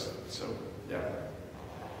requests of us. So, yeah.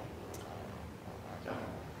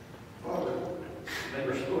 Father, they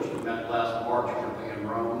were supposed to have met last March, weren't they, in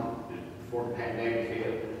Rome, before the pandemic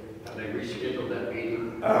hit? Have they rescheduled that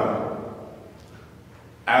meeting?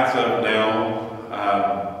 As of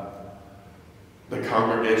now, the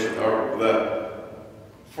congregation,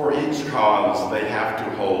 for each cause, they have to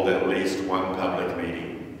hold at least one public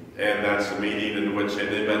meeting. And that's a meeting in which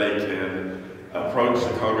anybody can approach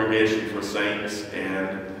the congregation for saints,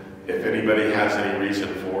 and if anybody has any reason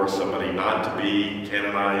for somebody not to be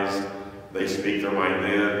canonized, they speak their mind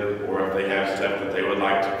then, or if they have stuff that they would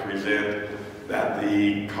like to present that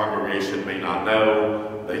the congregation may not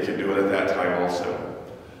know, they can do it at that time also.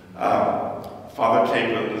 Father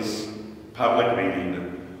Kapaun's public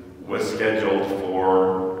meeting was scheduled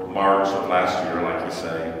for March of last year, like you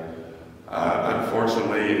say.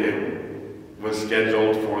 Unfortunately, it was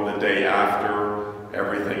scheduled for the day after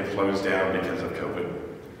everything closed down because of COVID.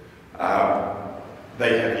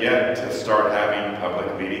 They have yet to start having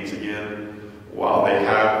public meetings again. While they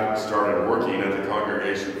have started working at the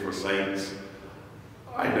Congregation for Saints,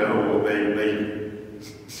 I know they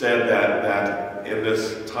said that in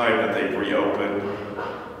this time that they've reopened,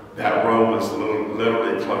 that Rome was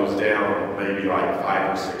literally closed down maybe like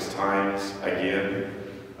 5 or 6 times again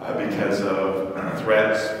because of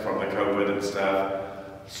threats from the COVID and stuff.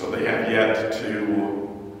 So they have yet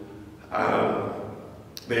to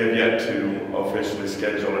officially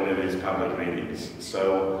schedule any of these public meetings.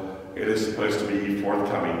 So it is supposed to be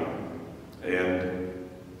forthcoming. And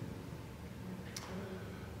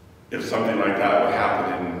if something like that would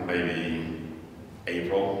happen in maybe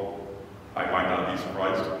April, I might not be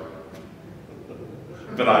surprised.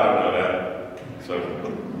 But I don't know that.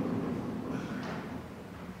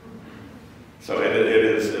 So it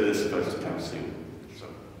is supposed to come soon. So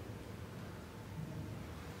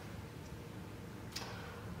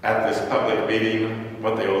at this public meeting,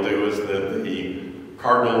 what they will do is the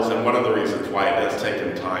cardinals, and one of the reasons why it does take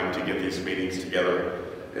them time to get these meetings together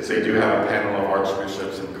is they do have a panel of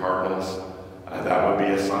archbishops and cardinals that would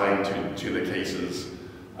be assigned to the cases.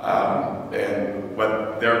 And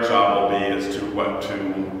what their job will be is to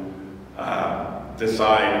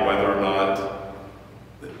decide whether or not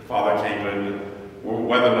Father Kapaun,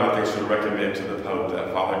 whether or not they should recommend to the Pope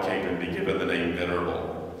that Father Kapaun be given the name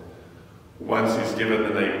Venerable. Once he's given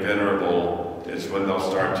the name Venerable is when they'll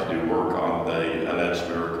start to do work on the alleged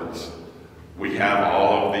miracles. We have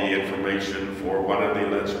all of the information for one of the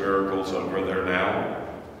alleged miracles over there now.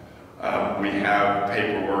 We have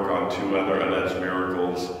paperwork on 2 other alleged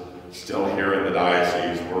miracles still here in the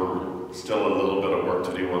diocese. We're still a little bit of work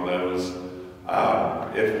to do on those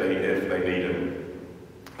if they need them.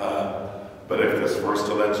 But if this first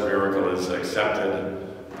alleged miracle is accepted,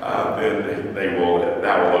 then that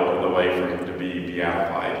will open the way for him to be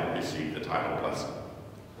beatified and receive the title blessing.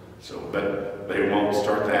 So, but they won't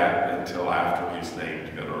start that until after he's named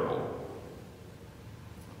Venerable.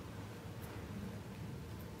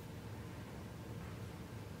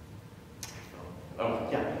 Oh,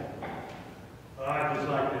 yeah. I'd just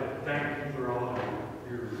like to thank you for all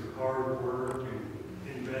your hard work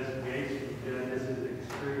and investigation you've done. This is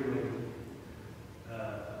extremely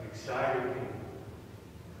exciting.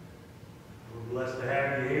 We're blessed to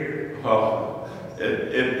have you here. Well,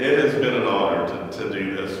 it has been an honor to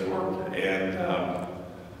do this work, and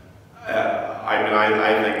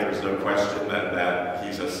I think there's no question that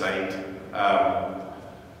he's a saint.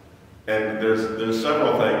 And there's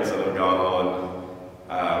several things that have gone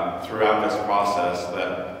on throughout this process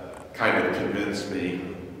that kind of convinced me.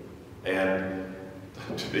 And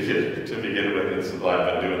to begin with, this is why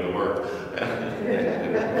I've been doing the work.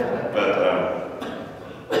 But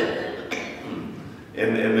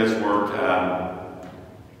in this work,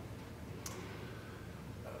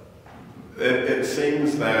 it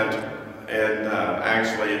seems that, and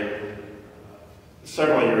actually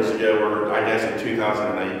several years ago, or I guess in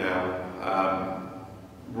 2008 now,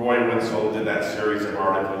 Roy Winslow did that series of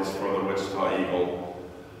articles for the Wichita Eagle,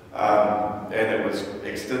 and it was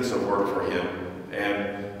extensive work for him.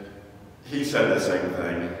 And he said the same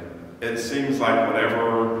thing. it seems like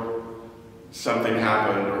whenever something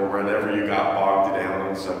happened or whenever you got bogged down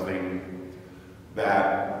on something,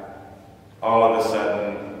 that all of a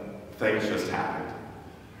sudden things just happened.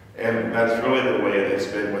 And that's really the way it's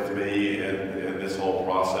been with me in this whole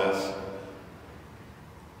process.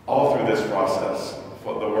 All through this process, the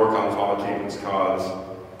work on Father Kapaun's cause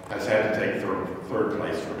has had to take third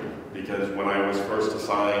place for me. Because when I was first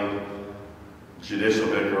assigned judicial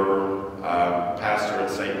vicar, pastor at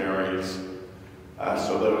St. Mary's,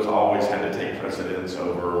 so those always had to take precedence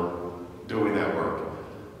over doing that work.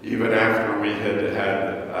 Even after we had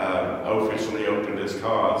officially opened his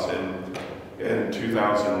cause in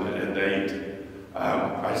 2008,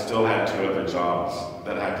 I still had 2 other jobs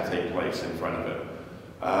that had to take place in front of it.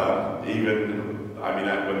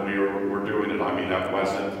 When we were doing it, that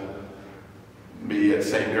wasn't me at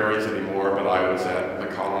St. Mary's anymore, but I was at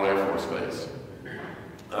McConnell Air Force Base,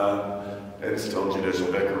 and still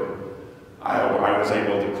judicial vicar. I was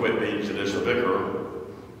able to quit being judicial vicar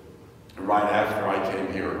right after I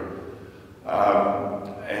came here.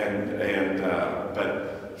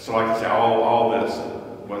 So like I say, all this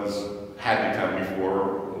had to come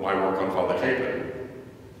before my work on Father Kapaun.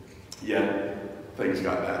 Yet, things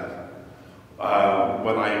got bad.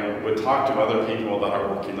 When I would talk to other people that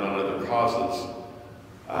are working on other causes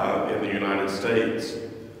in the United States,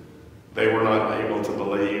 they were not able to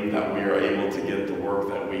believe that we were able to get the work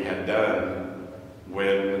that we had done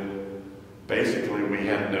when basically we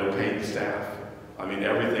had no paid staff.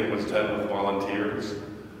 Everything was done with volunteers.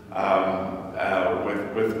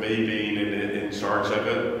 With me being in charge of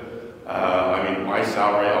it, my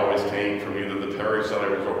salary always came from either the parish that I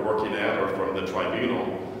was working at or from the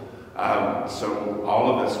tribunal. So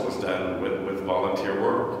all of this was done with volunteer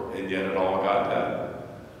work, and yet it all got done.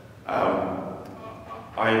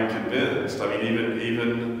 I am convinced,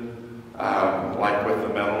 even like with the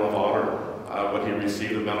Medal of Honor, when he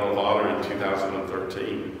received the Medal of Honor in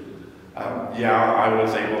 2013, I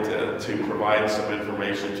was able to provide some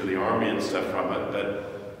information to the Army and stuff from it,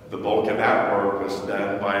 but the bulk of that work was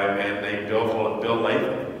done by a man named Bill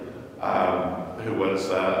Latham, who was,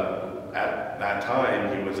 at that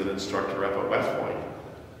time, he was an instructor up at West Point.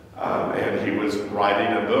 And he was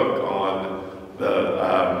writing a book on the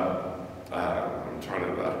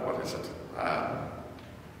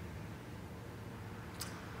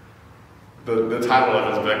title of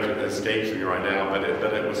his book escapes me right now, but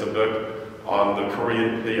it was a book on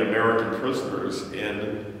the American prisoners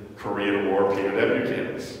in Korean War POW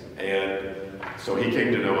camps. And so he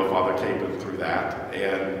came to know Father Kapaun through that,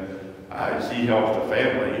 and he helped the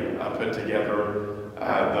family put together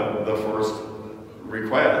the first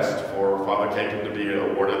request for Father Kapaun to be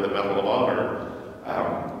awarded the Medal of Honor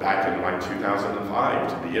back in 2005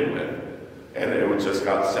 to begin with. And it just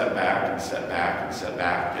got set back and set back and set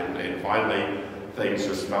back, and finally things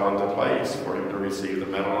just fell into place for him to receive the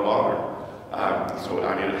Medal of Honor.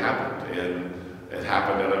 It happened, and it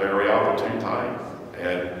happened at a very opportune time.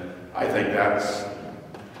 And I think that's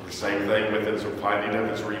the same thing with his finding of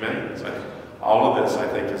his remains. All of this, I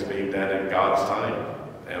think, is being done in God's time,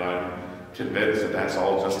 and I'm convinced that that's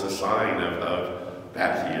all just a sign of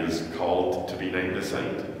that he is called to be named a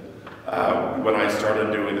saint. When I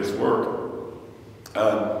started doing this work,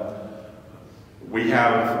 we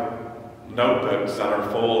have notebooks that are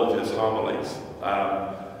full of his homilies.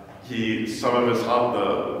 Some of his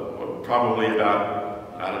probably about,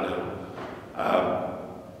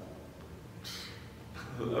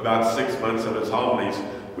 about 6 months of his homilies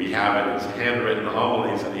we have in his handwritten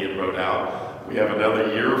homilies that he had wrote out. We have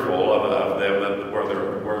another year full of them where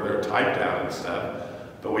they're typed out and stuff.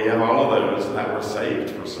 But we have all of those that were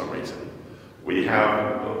saved for some reason. We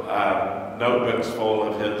have notebooks full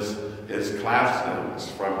of his class notes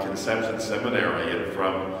from Conception Seminary and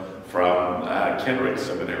from Kenrick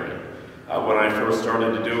Seminary. When I first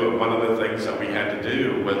started to do it, one of the things that we had to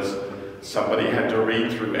do was somebody had to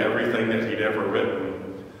read through everything that he'd ever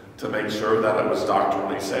written to make sure that it was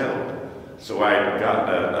doctrinally sound. So I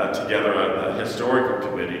got together a historical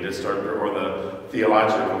committee to start, or the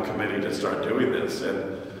theological committee to start doing this.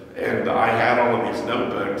 And I had all of these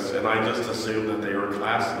notebooks, and I just assumed that they were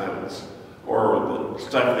class notes or the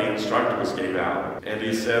stuff the instructors gave out. And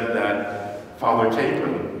he said that Father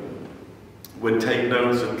Kapaun would take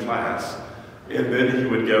notes in class, and then he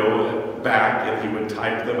would go back and he would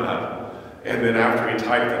type them up. And then after he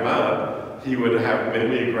typed them up, he would have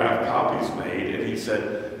mimeograph copies made, and he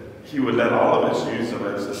said he would let all of us use them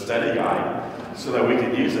as a study guide so that we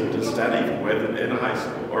could use them to study with in high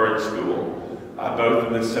school or in school, both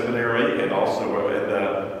in the seminary and also in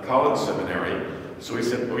the college seminary. So he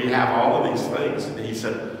said, we have all of these things. And he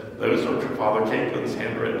said, those are Father Capun's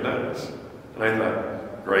handwritten notes. And I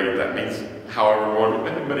thought, great, that means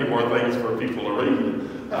many more things for people to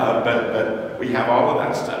read. But we have all of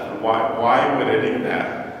that stuff. And why would any of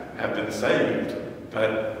that have been saved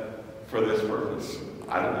but for this purpose?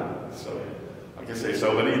 I don't know. So like I say,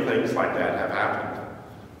 so many things like that have happened.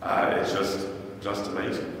 It's just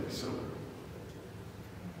amazing. So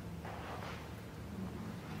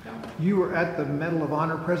yeah. You were at the Medal of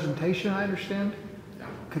Honor presentation, I understand? Yeah.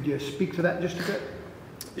 Could you speak to that just a bit?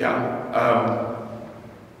 Yeah.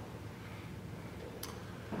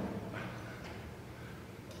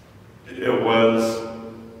 It was,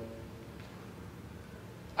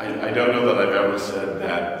 I don't know that I've ever said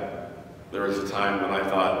that there was a time when I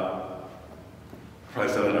thought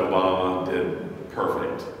President Obama did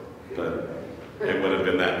perfect, but it would have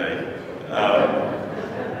been that day.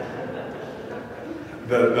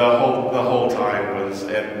 The whole time was,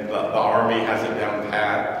 and the Army has it down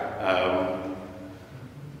pat.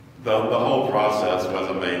 The whole process was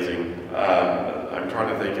amazing. I'm trying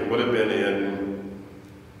to think, it would have been in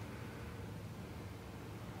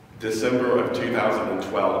December of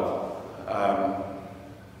 2012.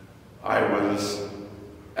 I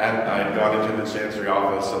had gone into the Chancery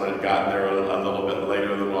office and I'd gotten there a little bit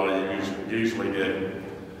later than what I usually did.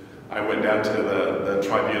 I went down to the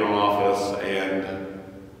tribunal office and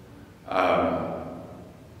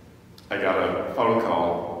I got a phone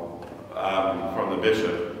call from the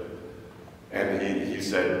bishop, and he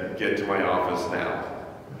said, "Get to my office now."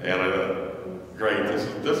 And I thought, great,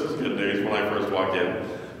 this is good news when I first walked in.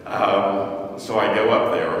 So I go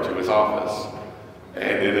up there to his office,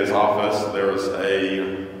 and in his office there's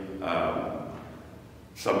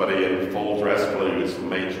somebody in full dress blues, a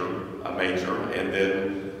major, and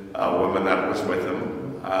then a woman that was with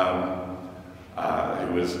him,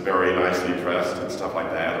 who was very nicely dressed and stuff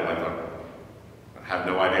like that. And I thought, I have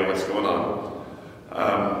no idea what's going on.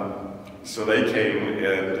 So they came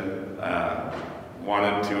and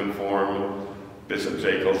wanted to inform Bishop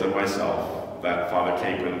Jacobs and myself that Father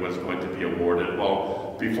Kapaun was going to be awarded.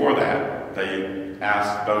 Well, before that, they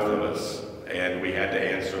asked both of us, and we had to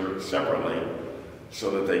answer separately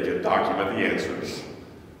so that they could document the answers,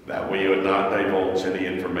 that we would not divulge any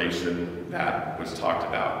information that was talked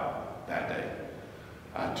about that day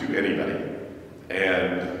to anybody.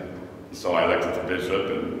 And so I looked at the bishop,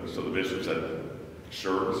 and so the bishop said,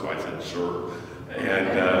 "Sure," so I said, "Sure."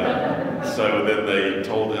 And so then they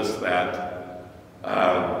told us that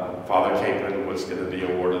Father Kapaun was going to be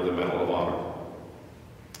awarded the Medal of Honor.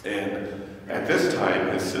 And at this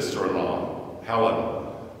time, his sister-in-law, Helen,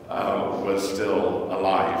 was still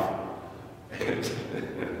alive. And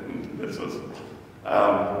this was,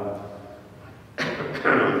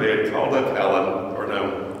 they had called up Helen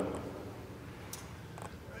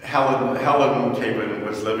Kapaun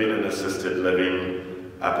was living in assisted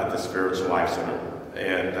living up at the Spiritual Life Center.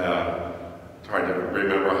 And trying to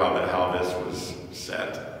remember how this was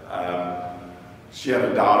set. She had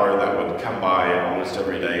a daughter that would come by almost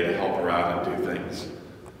every day to help her out and do things.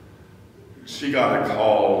 She got a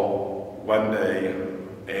call one day,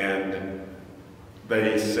 and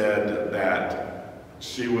they said that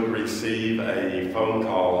she would receive a phone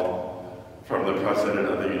call from the President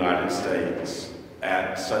of the United States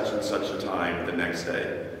at such and such a time the next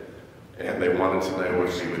day. And they wanted to know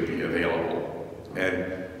if she would be available.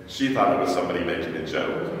 And she thought it was somebody making a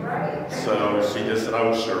joke. Right. So she just said,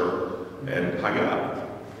 "Oh, sure," and hung up.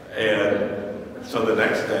 And so the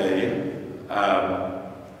next day,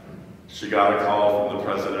 she got a call from the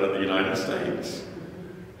President of the United States,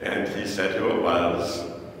 and he said who it was,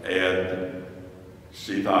 and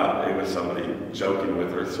she thought it was somebody joking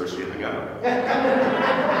with her, so she hung up.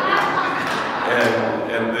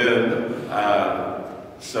 and then,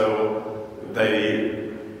 so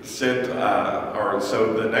they sent,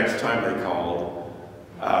 so the next time they called,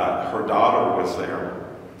 her daughter was there.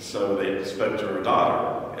 So they spoke to her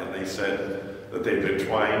daughter, and they said that they'd been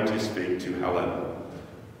trying to speak to Helen,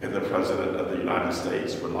 and the President of the United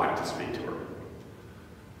States would like to speak to her.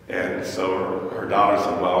 And so her daughter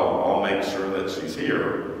said, "Well, I'll make sure that she's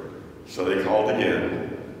here." So they called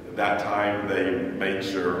again. At that time, they made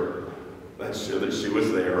sure that she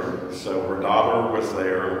was there. So her daughter was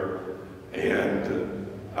there, and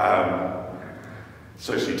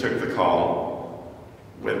so she took the call.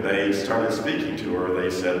 When they started speaking to her, they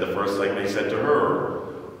said the first thing they said to her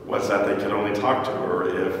was that they could only talk to her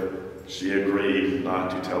if she agreed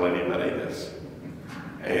not to tell anybody this.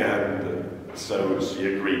 And so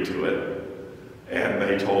she agreed to it. And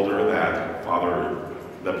they told her that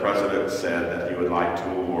the President said that he would like to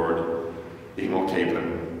award Emil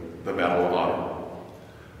Kapaun the Medal of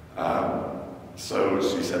Honor. So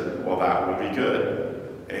she said, well, that will be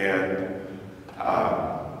good. And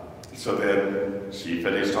so then she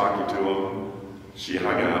finished talking to him, she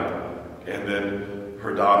hung up, and then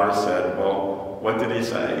her daughter said, well, what did he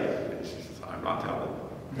say? And she says, I'm not telling.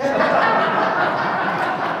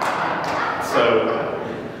 So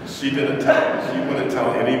she wouldn't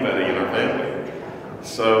tell anybody in her family.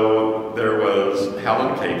 So there was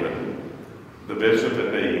Helen Kapaun, the bishop,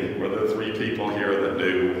 and me were the three people here that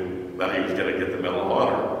knew that he was going to get the Medal of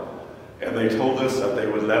Honor. And they told us that they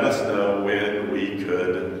would let us know when we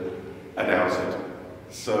could announce it.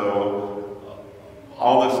 So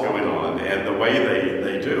all this going on, and the way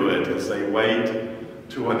they do it is they wait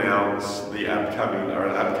to announce the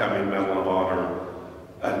upcoming Medal of Honor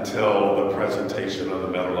until the presentation of the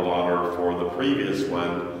Medal of Honor for the previous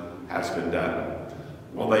one has been done.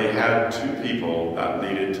 Well, they had two people that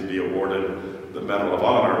needed to be awarded the Medal of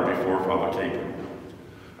Honor before Father Kapaun.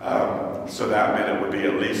 So that meant it would be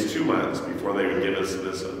at least 2 months before they would give us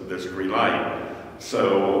this green light.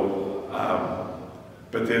 So,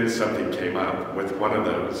 but then something came up with one of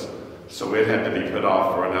those. So it had to be put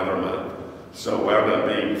off for another month. So it wound up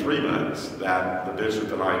being 3 months that the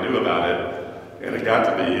bishop and I knew about it. And it got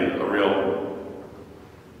to be a real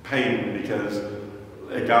pain because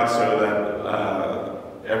it got so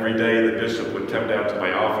that every day the bishop would come down to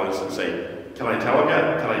my office and say, can I tell him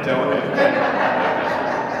yet? Can I tell him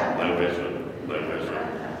yet? No bishop, no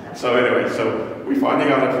bishop. So anyway, so we finally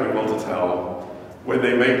got approval to tell. When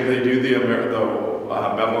they do the Medal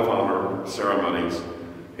of Honor ceremonies,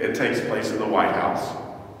 it takes place in the White House.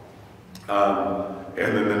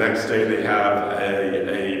 And then the next day they have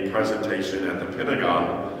a presentation at the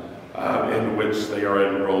Pentagon in which they are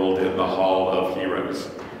enrolled in the Hall of Heroes.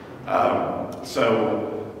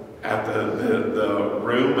 So at the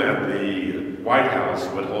room at the White House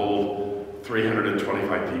would hold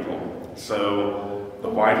 325 people. So the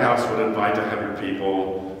White House would invite 100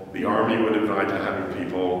 people, the Army would invite 100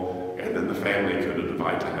 people, and then the family could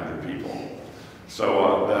invite 100 people.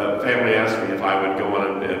 So the family asked me if I would go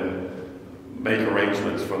on and make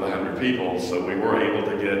arrangements for the 100 people. So we were able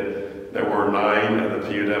to there were 9 of the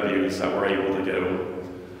POWs that were able to go.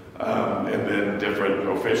 And then different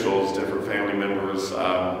officials, different family members.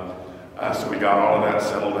 So we got all of that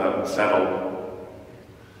settled.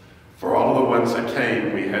 For all of the ones that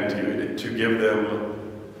came, we had to give them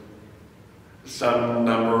some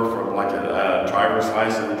number from like a driver's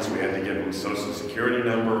license. We had to give them a social security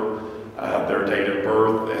number, their date of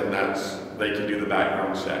birth, and they could do the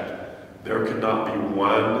background check. There could not be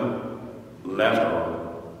one letter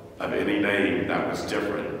of any name that was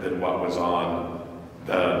different than what was on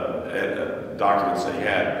the documents they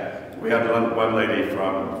had. We had one lady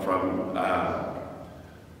from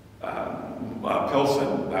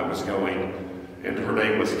Pilsen that was going, and her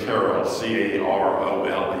name was Carol,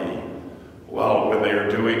 C-A-R-O-L-E. Well, when they were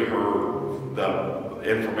doing the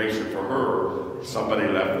information for her, somebody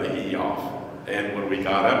left the E off. And when we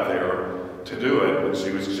got up there to do it, when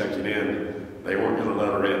she was checking in, they weren't going to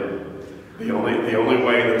let her in. The only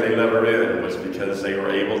way that they let her in was because they were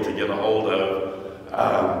able to get a hold of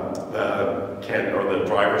the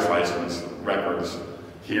driver's license records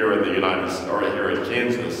here in here in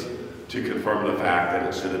Kansas to confirm the fact that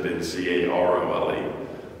it should have been C-A-R-O-L-E.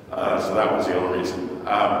 So that was the only reason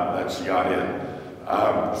that she got in.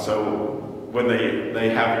 So when they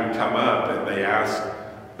have you come up and they ask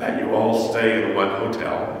that you all stay in one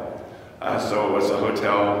hotel. So it was a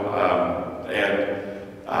hotel,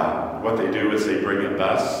 and what they do is they bring a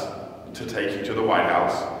bus to take you to the White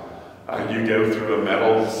House. You go through a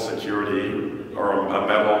metal security or a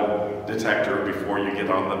metal detector before you get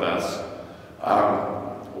on the bus.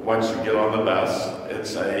 Once you get on the bus,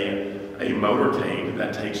 it's a motorcade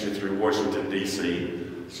that takes you through Washington, D.C.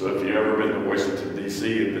 So if you've ever been to Washington,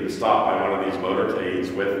 D.C. and been stopped by one of these motorcades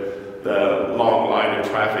with the long line of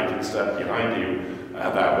traffic and stuff behind you,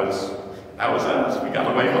 that was us. We got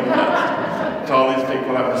away from that. To all these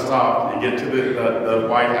people that were stopped, you get to the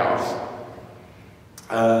White House.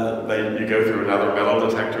 You go through another metal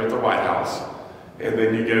detector at the White House, and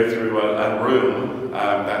then you go through a room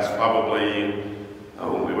that's probably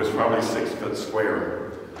 6 foot square.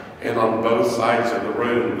 And on both sides of the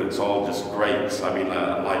room, it's all just grates. I mean,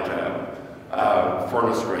 like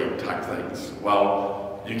furnace grate type things.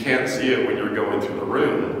 Well, you can't see it when you're going through the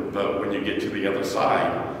room, but when you get to the other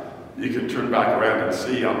side, you can turn back around and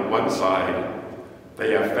see on one side,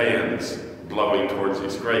 they have fans blowing towards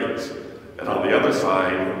these grates. And on the other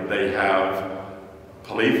side, they have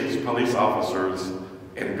police officers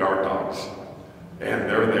and guard dogs. And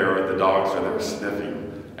they're there, the dogs are there sniffing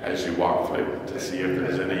as you walk through to see if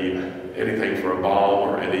there's any anything for a bomb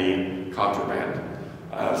or any contraband.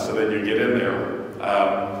 So then you get in there.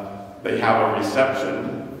 They have a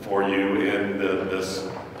reception for you in this.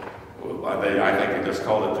 I think they just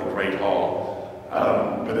call it the Great Hall,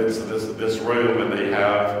 but it's this room, and they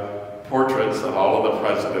have portraits of all of the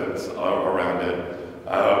presidents around it.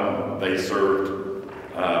 They served.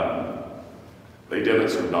 They didn't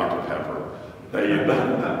serve Dr. Pepper.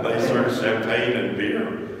 They served champagne and beer,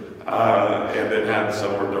 and then had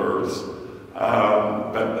some hors d'oeuvres.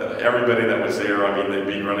 But everybody that was there, I mean,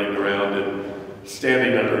 they'd be running around and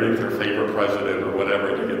standing underneath their favorite president or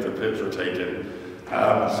whatever to get the picture taken.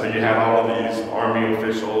 So you had all of these army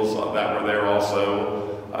officials that were there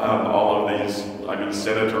also, all of these, I mean,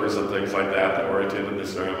 senators and things like that were attending the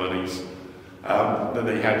ceremonies. Then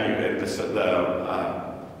they had you, and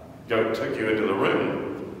took you into the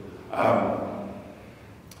room.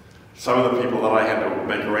 Some of the people that I had to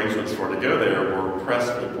make arrangements for to go there were press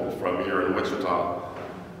people from here in Wichita.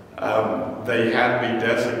 They had me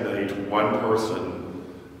designate one person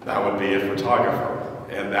that would be a photographer,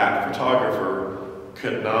 and that photographer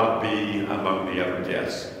could not be among the other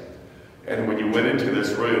guests. And when you went into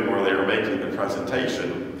this room where they were making the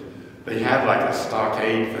presentation, they had like a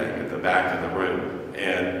stockade thing at the back of the room.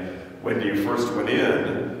 And when you first went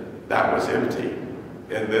in, that was empty.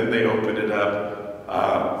 And then they opened it up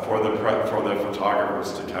for the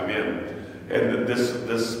photographers to come in. And this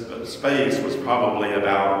space was probably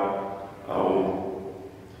about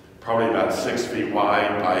 6 feet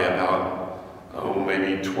wide by about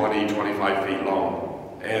maybe 20, 25 feet long.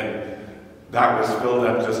 And that was filled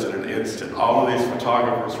up just in an instant. All of these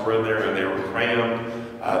photographers were in there, and they were crammed,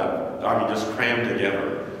 just crammed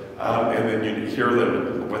together. And then you'd hear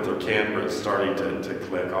them with their cameras starting to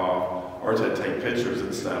click off or to take pictures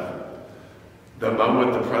and stuff. The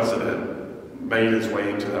moment the president made his way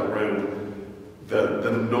into that room,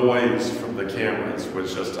 the noise from the cameras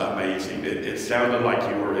was just amazing. It sounded like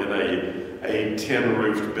you were in a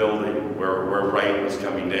tin-roofed building where rain was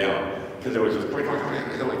coming down, because it was just click, click,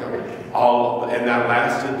 click, click, click, all, and that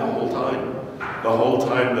lasted the whole time. The whole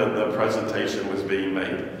time that the presentation was being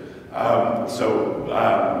made.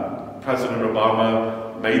 President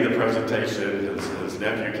Obama made the presentation. His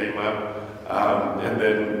nephew came up, and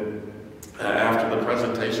then after the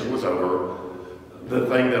presentation was over, the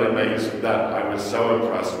thing that I was so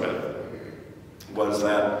impressed with was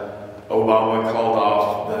that Obama called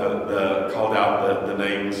out the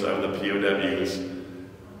names of the POWs,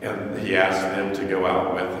 and he asked them to go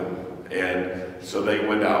out with him. And so they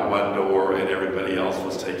went out one door, and everybody else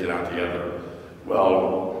was taken out the other.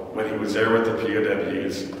 Well, when he was there with the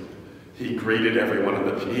POWs, he and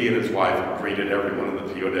his wife greeted every one of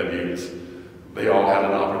the POWs. They all had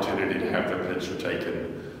an opportunity to have their picture taken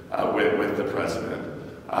with the president,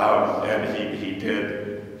 and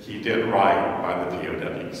he did right by the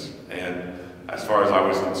POWs. And as far as I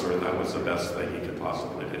was concerned, that was the best thing he could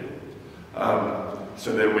possibly do.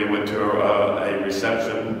 So then we went to a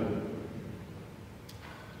reception.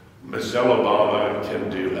 Michelle Obama can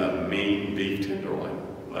do a mean beef tenderloin,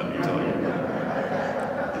 let me tell you.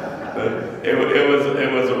 It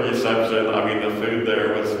was a reception. I mean, the food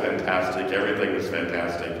there was fantastic. Everything was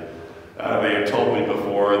fantastic. They had told me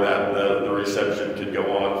before that the reception could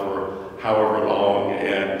go on for however long,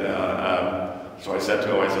 and so I said to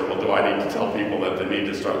him, well, do I need to tell people that they need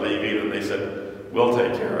to start leaving? And they said, we'll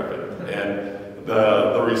take care of it. And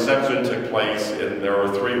the reception took place, and there were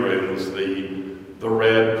 3 rooms, the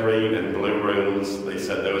red, green, and blue rooms. They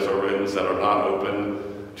said those are rooms that are not open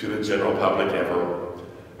to the general public ever.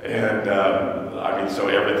 And so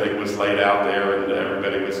everything was laid out there, and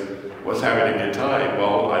everybody was having a good time.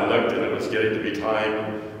 Well, I looked, and it was getting to be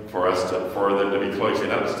time for them to be closing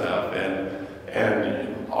up stuff, and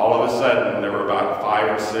all of a sudden there were about 5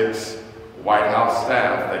 or 6 White House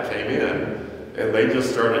staff that came in, and they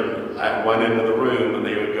just started at one end of the room, and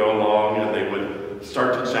they would go along, and they would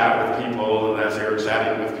start to chat with people, and as they were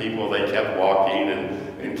chatting with people, they kept walking and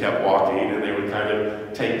kept walking, and they would kind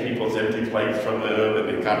of take people's empty plates from them, and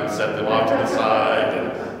they kind of set them off to the side,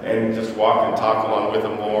 and just walk and talk along with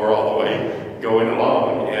them more, all the way going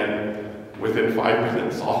along. And within 5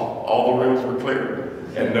 minutes, all the rooms were cleared,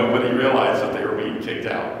 and nobody realized that they were being kicked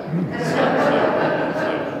out.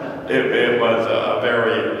 It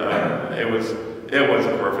was it was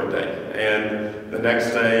a perfect day. And the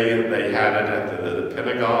next day, they had it at the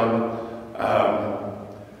Pentagon.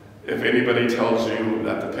 If anybody tells you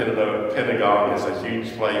that the Pentagon is a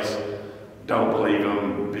huge place, don't believe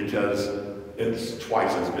them, because it's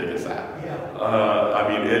twice as big as that. Yeah.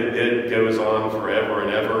 It goes on forever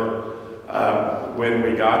and ever. When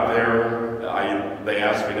we got there, they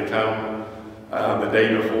asked me to come the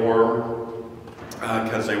day before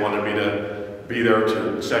because they wanted me to be there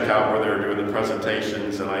to check out where they were doing the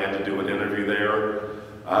presentations, and I had to do an interview there.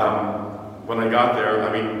 When I got there,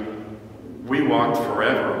 I mean, we walked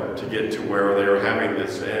forever to get to where they were having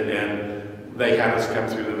this, and they had us come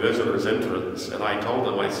through the visitors entrance, and I told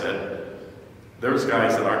them, I said, there's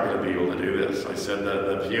guys that aren't going to be able to do this. I said,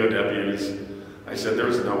 the POWs, I said,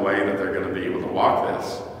 there's no way that they're going to be able to walk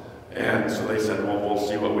this. And so they said, well, we'll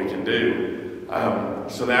see what we can do.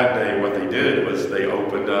 So that day, what they did was they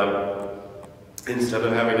opened up, instead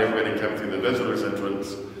of having everybody come through the visitors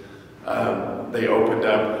entrance, they opened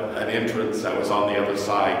up an entrance that was on the other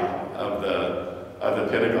side of the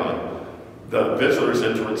Pentagon. The visitors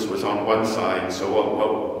entrance was on one side, so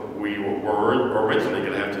what we were originally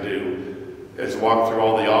going to have to do is walk through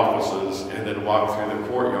all the offices and then walk through the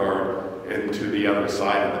courtyard into the other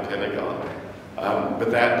side of the Pentagon.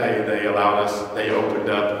 But that day they opened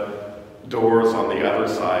up doors on the other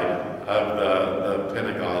side of the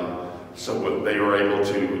Pentagon, so they were able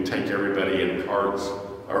to take everybody in carts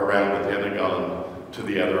around the Pentagon to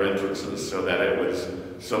the other entrances, so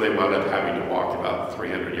they wound up having to walk about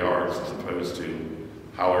 300 yards as opposed to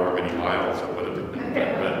however many miles it would have been.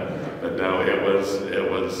 But no, it was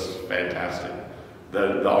fantastic.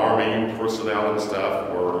 The Army personnel and stuff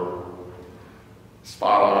were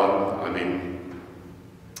spot on. I mean,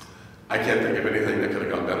 I can't think of anything that could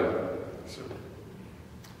have gone better. So,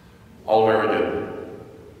 all very good.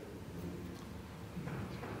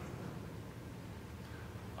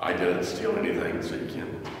 I didn't steal anything, so you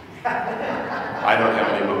can't. I don't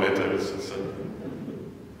have any mementos. So.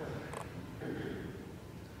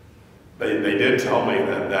 They did tell me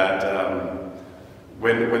that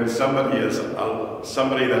when somebody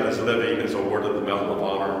that is living is awarded the Medal of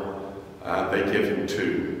Honor, they give him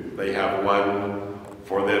two. They have one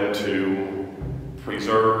for them to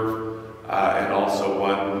preserve, and also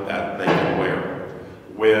one that they can wear.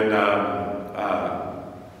 When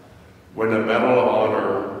a Medal of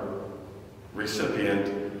Honor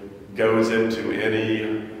recipient goes into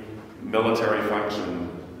any military function,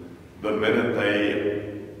 the minute they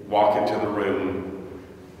walk into the room,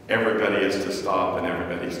 everybody is to stop and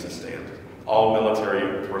everybody's to stand. All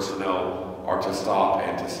military personnel are to stop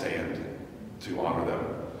and to stand to honor them.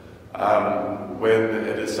 When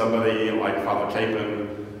it is somebody like Father Kapaun,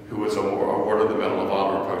 who was awarded the Medal of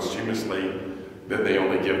Honor posthumously, then they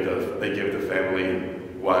only give the family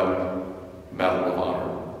one Medal of Honor.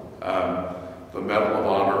 The Medal of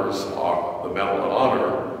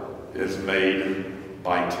Honor is made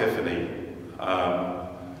by Tiffany.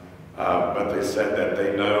 But they said that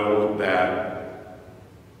they know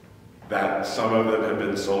that some of them have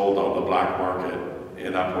been sold on the black market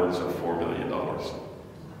in upwards of $4 million.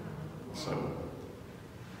 So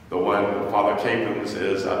the one, Father Kapaun's,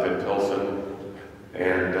 is up in Pilsen,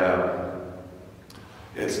 and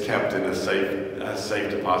it's kept in a safe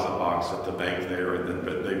deposit box at the bank there, and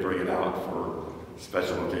then they bring it out for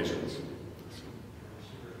special occasions.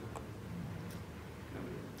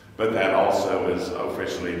 But that also is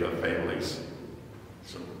officially the family's.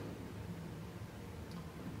 So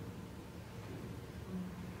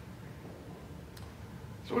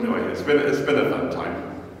anyway, it's been a fun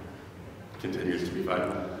time. Continues to be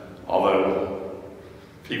fun. Although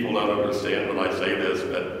people don't understand when I say this,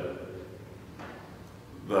 but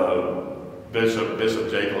the Bishop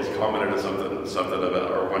Jacobs commented something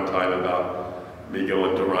about, or one time about me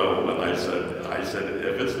going to Rome, and I said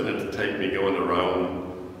if it's going to take me going to Rome,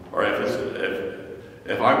 or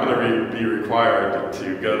if I'm going to be required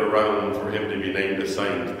to go to Rome for him to be named a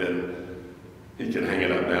saint, then he can hang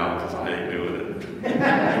it up now, because I ain't doing it.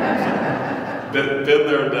 Been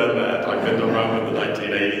there, done that. I've been to Rome in the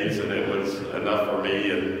 1980s, and it was enough for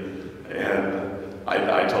me. And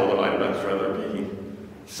I told him I'd much rather be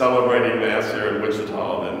celebrating Mass here in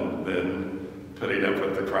Wichita than putting up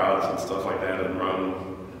with the crowds and stuff like that in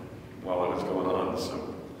Rome while it was going on. So.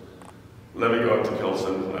 Let me go up to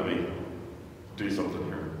Pilsen, let me do something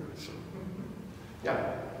here. So,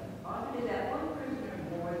 yeah. Often that one prisoner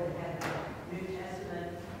of war that had the New Testament,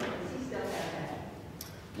 does he still have that?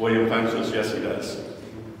 William Funches, yes he does.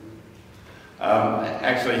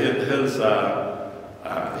 Actually, he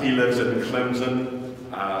lives in Clemson,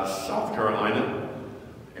 South Carolina,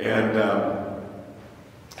 and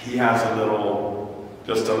he has a little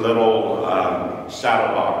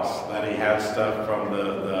shadow box that he has stuff from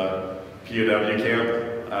the POW camp.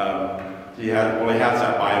 He has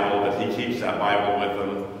that Bible, but he keeps that Bible with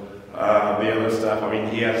him. The other stuff, I mean,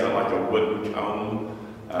 he has like a wooden comb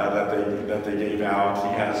that they gave out.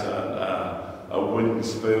 He has a wooden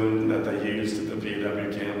spoon that they used at the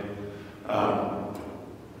POW camp.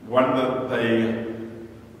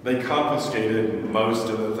 they confiscated most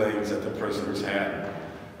of the things that the prisoners had.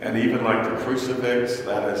 And even like the crucifix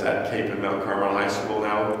that is at Cape and Mount Carmel High School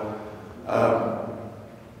now.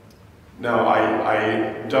 No,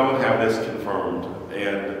 I don't have this confirmed.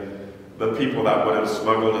 And the people that would have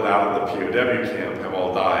smuggled it out of the POW camp have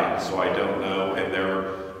all died, so I don't know, and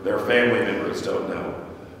their family members don't know.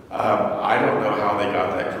 I don't know how they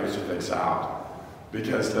got that crucifix out,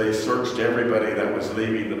 because they searched everybody that was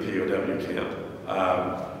leaving the POW camp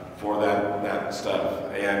for that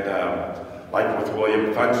stuff. And like with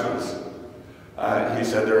William Funches, he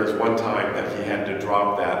said there was one time that he had to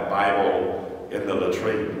drop that Bible in the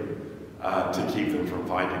latrine to keep them from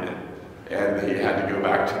finding it. And he had to go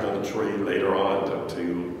back to the latrine later on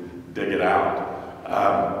to dig it out.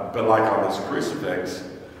 But like on this crucifix,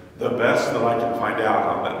 the best that I can find out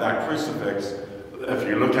on that crucifix, if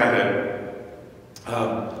you look at it,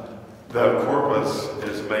 the corpus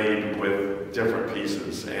is made with different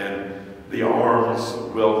pieces, and the arms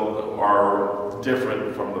are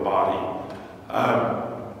different from the body.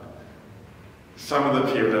 Some of the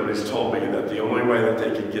POWs told me that the only way that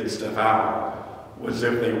they could get stuff out was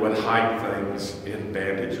if they would hide things in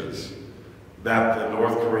bandages, that the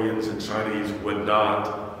North Koreans and Chinese would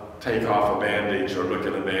not take off a bandage or look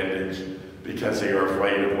at a bandage because they were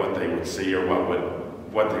afraid of what they would see or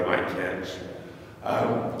what they might catch.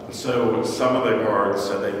 So some of the guards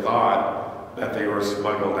said they thought that they were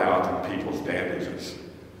smuggled out in people's bandages.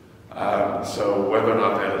 So whether or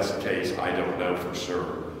not that is the case, I don't know for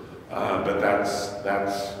sure. But that's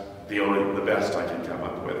the best I can come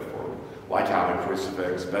up with for like how the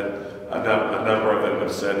crucifix. But a number of them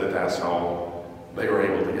have said that that's how they were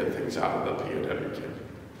able to get things out of the POW camp.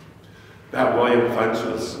 That William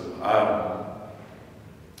Funches,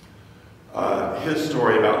 his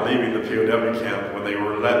story about leaving the POW camp, when they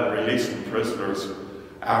were releasing prisoners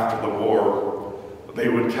after the war, they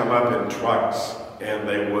would come up in trucks and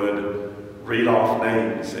they would read off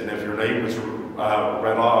names, and if your name was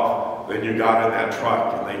read off, then you got in that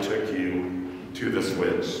truck and they took you to the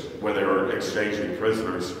switch where they were exchanging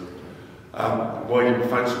prisoners. William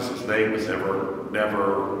Funches' name was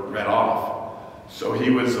never read off. So he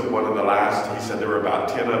was one of the last. He said there were about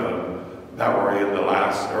 10 of them that were in the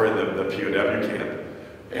POW camp.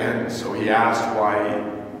 And so he asked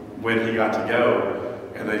when he got to go,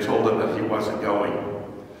 and they told him that he wasn't going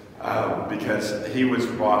because he was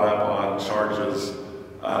brought up on charges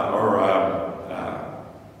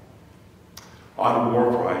on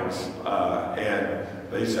war crimes, and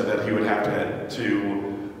they said that he would have to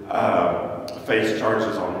face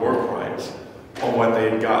charges on war crimes. Well, what they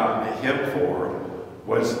had gotten him for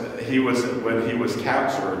was when he was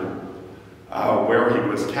captured, where he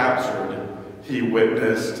was captured, he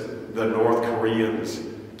witnessed the North Koreans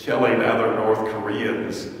killing other North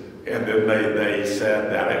Koreans, and then they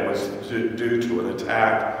said that it was due to an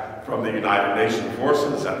attack from the United Nations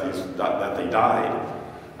forces that they died.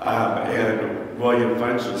 And William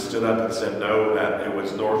Funches stood up and said no, that it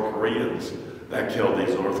was North Koreans that killed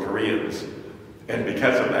these North Koreans. And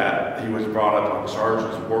because of that, he was brought up on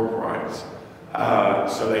charges of war crimes.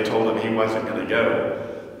 So they told him he wasn't going to go.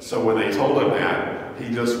 So when they told him that, he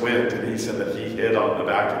just went, and he said that he hid on the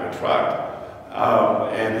back of the truck,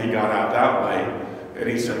 and he got out that way. And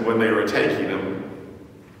he said when they were taking him,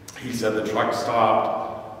 he said the truck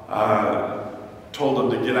stopped, told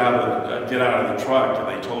him to get out of the truck, and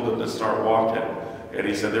they told him to start walking. And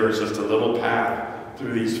he said there was just a little path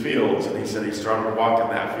through these fields, and he said he started walking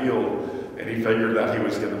that field, and he figured that he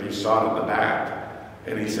was going to be shot in the back.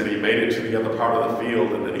 And he said he made it to the other part of the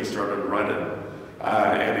field, and then he started running.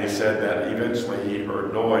 And he said that eventually he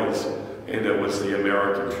heard noise, and it was the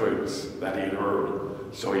American troops that he heard.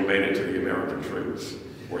 So he made it to the American troops,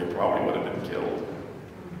 where he probably would have been killed.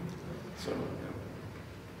 So,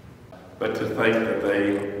 yeah. But to think that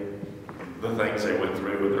the things they went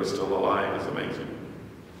through and they're still alive is amazing.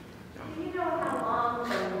 Do you know how long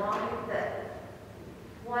the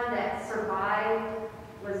one that survived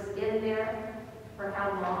was in there? For how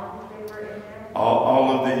long they were in there?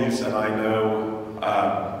 All of these that I know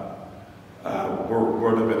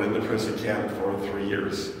would have been in the prison camp for 3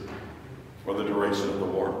 years, for the duration of the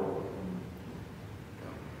war.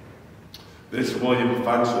 This William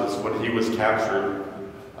Funches, when he was captured,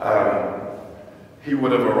 he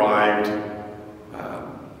would have arrived.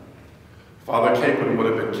 Father Kapaun would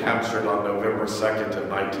have been captured on November 2nd of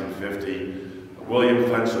 1950. William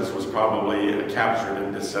Funches was probably captured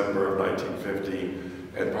in December of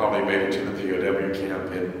 1950 and probably made it to the POW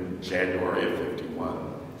camp in January of 51.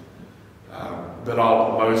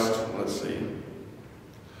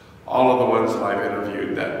 All all of the ones that I've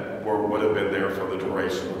interviewed that would have been there for the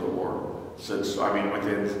duration of the war. Since, I mean,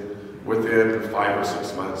 within 5 or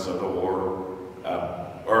 6 months of the war,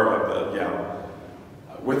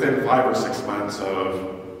 within 5 or 6 months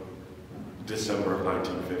of December of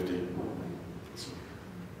 1950.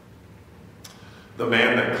 The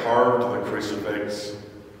man that carved the crucifix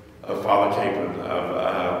of Father Kapaun,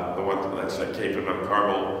 of the one that said Kapaun of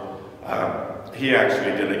Carmel, he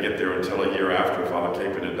actually didn't get there until a year after Father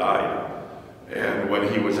Kapaun had died. And when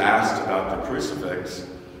he was asked about the crucifix,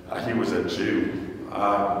 he was a Jew,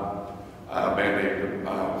 a man named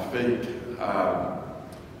Fink.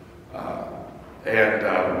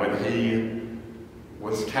 And when he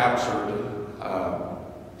was captured,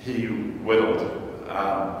 he whittled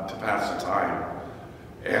to pass the time.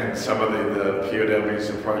 And some of the POWs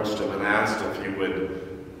approached him and asked if he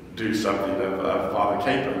would do something of Father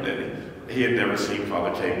Kapaun. And he had never seen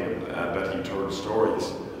Father Kapaun, but he told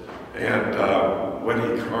stories. And when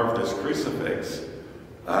he carved his crucifix,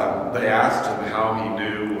 they asked him how he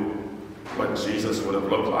knew what Jesus would have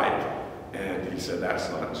looked like. And he said, that's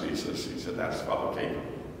not Jesus. He said, that's Father Kapaun.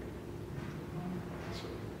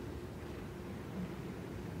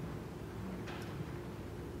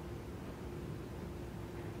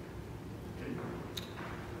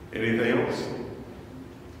 Anything else?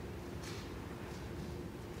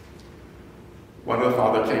 One of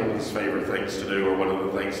Father Kapaun's favorite things to do, or one of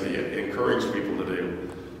the things he encouraged people to do,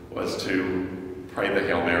 was to pray the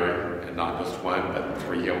Hail Mary, and not just one, but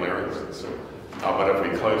 3 Hail Marys. So, but if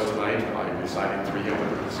we close tonight by reciting 3 Hail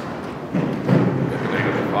Marys. In the name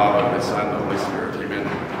of the Father, and the Son, and the Holy Spirit, amen.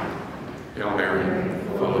 Hail Mary,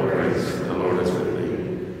 full of grace, the Lord is with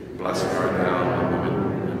thee. Blessed art thou among women,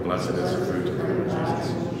 and blessed is the fruit of thy womb,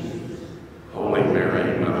 Jesus. Holy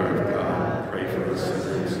Mary, Mother of God, pray for us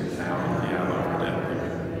sinners, now and at the hour of our death.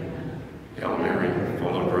 Amen. Hail Mary,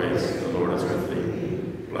 full of grace, the Lord is with thee.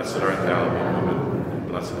 Blessed art thou among women, and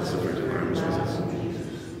blessed is the fruit of thy womb, Jesus.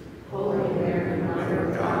 Holy Mary, Mother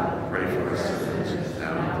of God, pray for us sinners,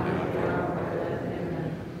 now and at the hour of our death. Amen.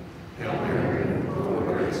 Hail Mary, full of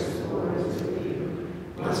grace, the Lord is with thee.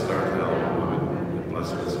 Blessed art thou among women, and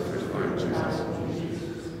blessed is the fruit of thy womb, Jesus.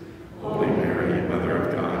 Holy Mary, Mother of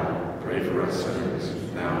God, pray for us sinners,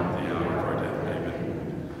 now at the hour of our death. Amen.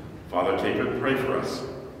 Father Kapaun, pray for us.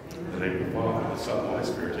 In the name of the Father, and the Son, and the Holy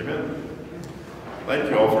Spirit. Amen. Thank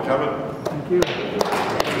you all for coming. Thank you.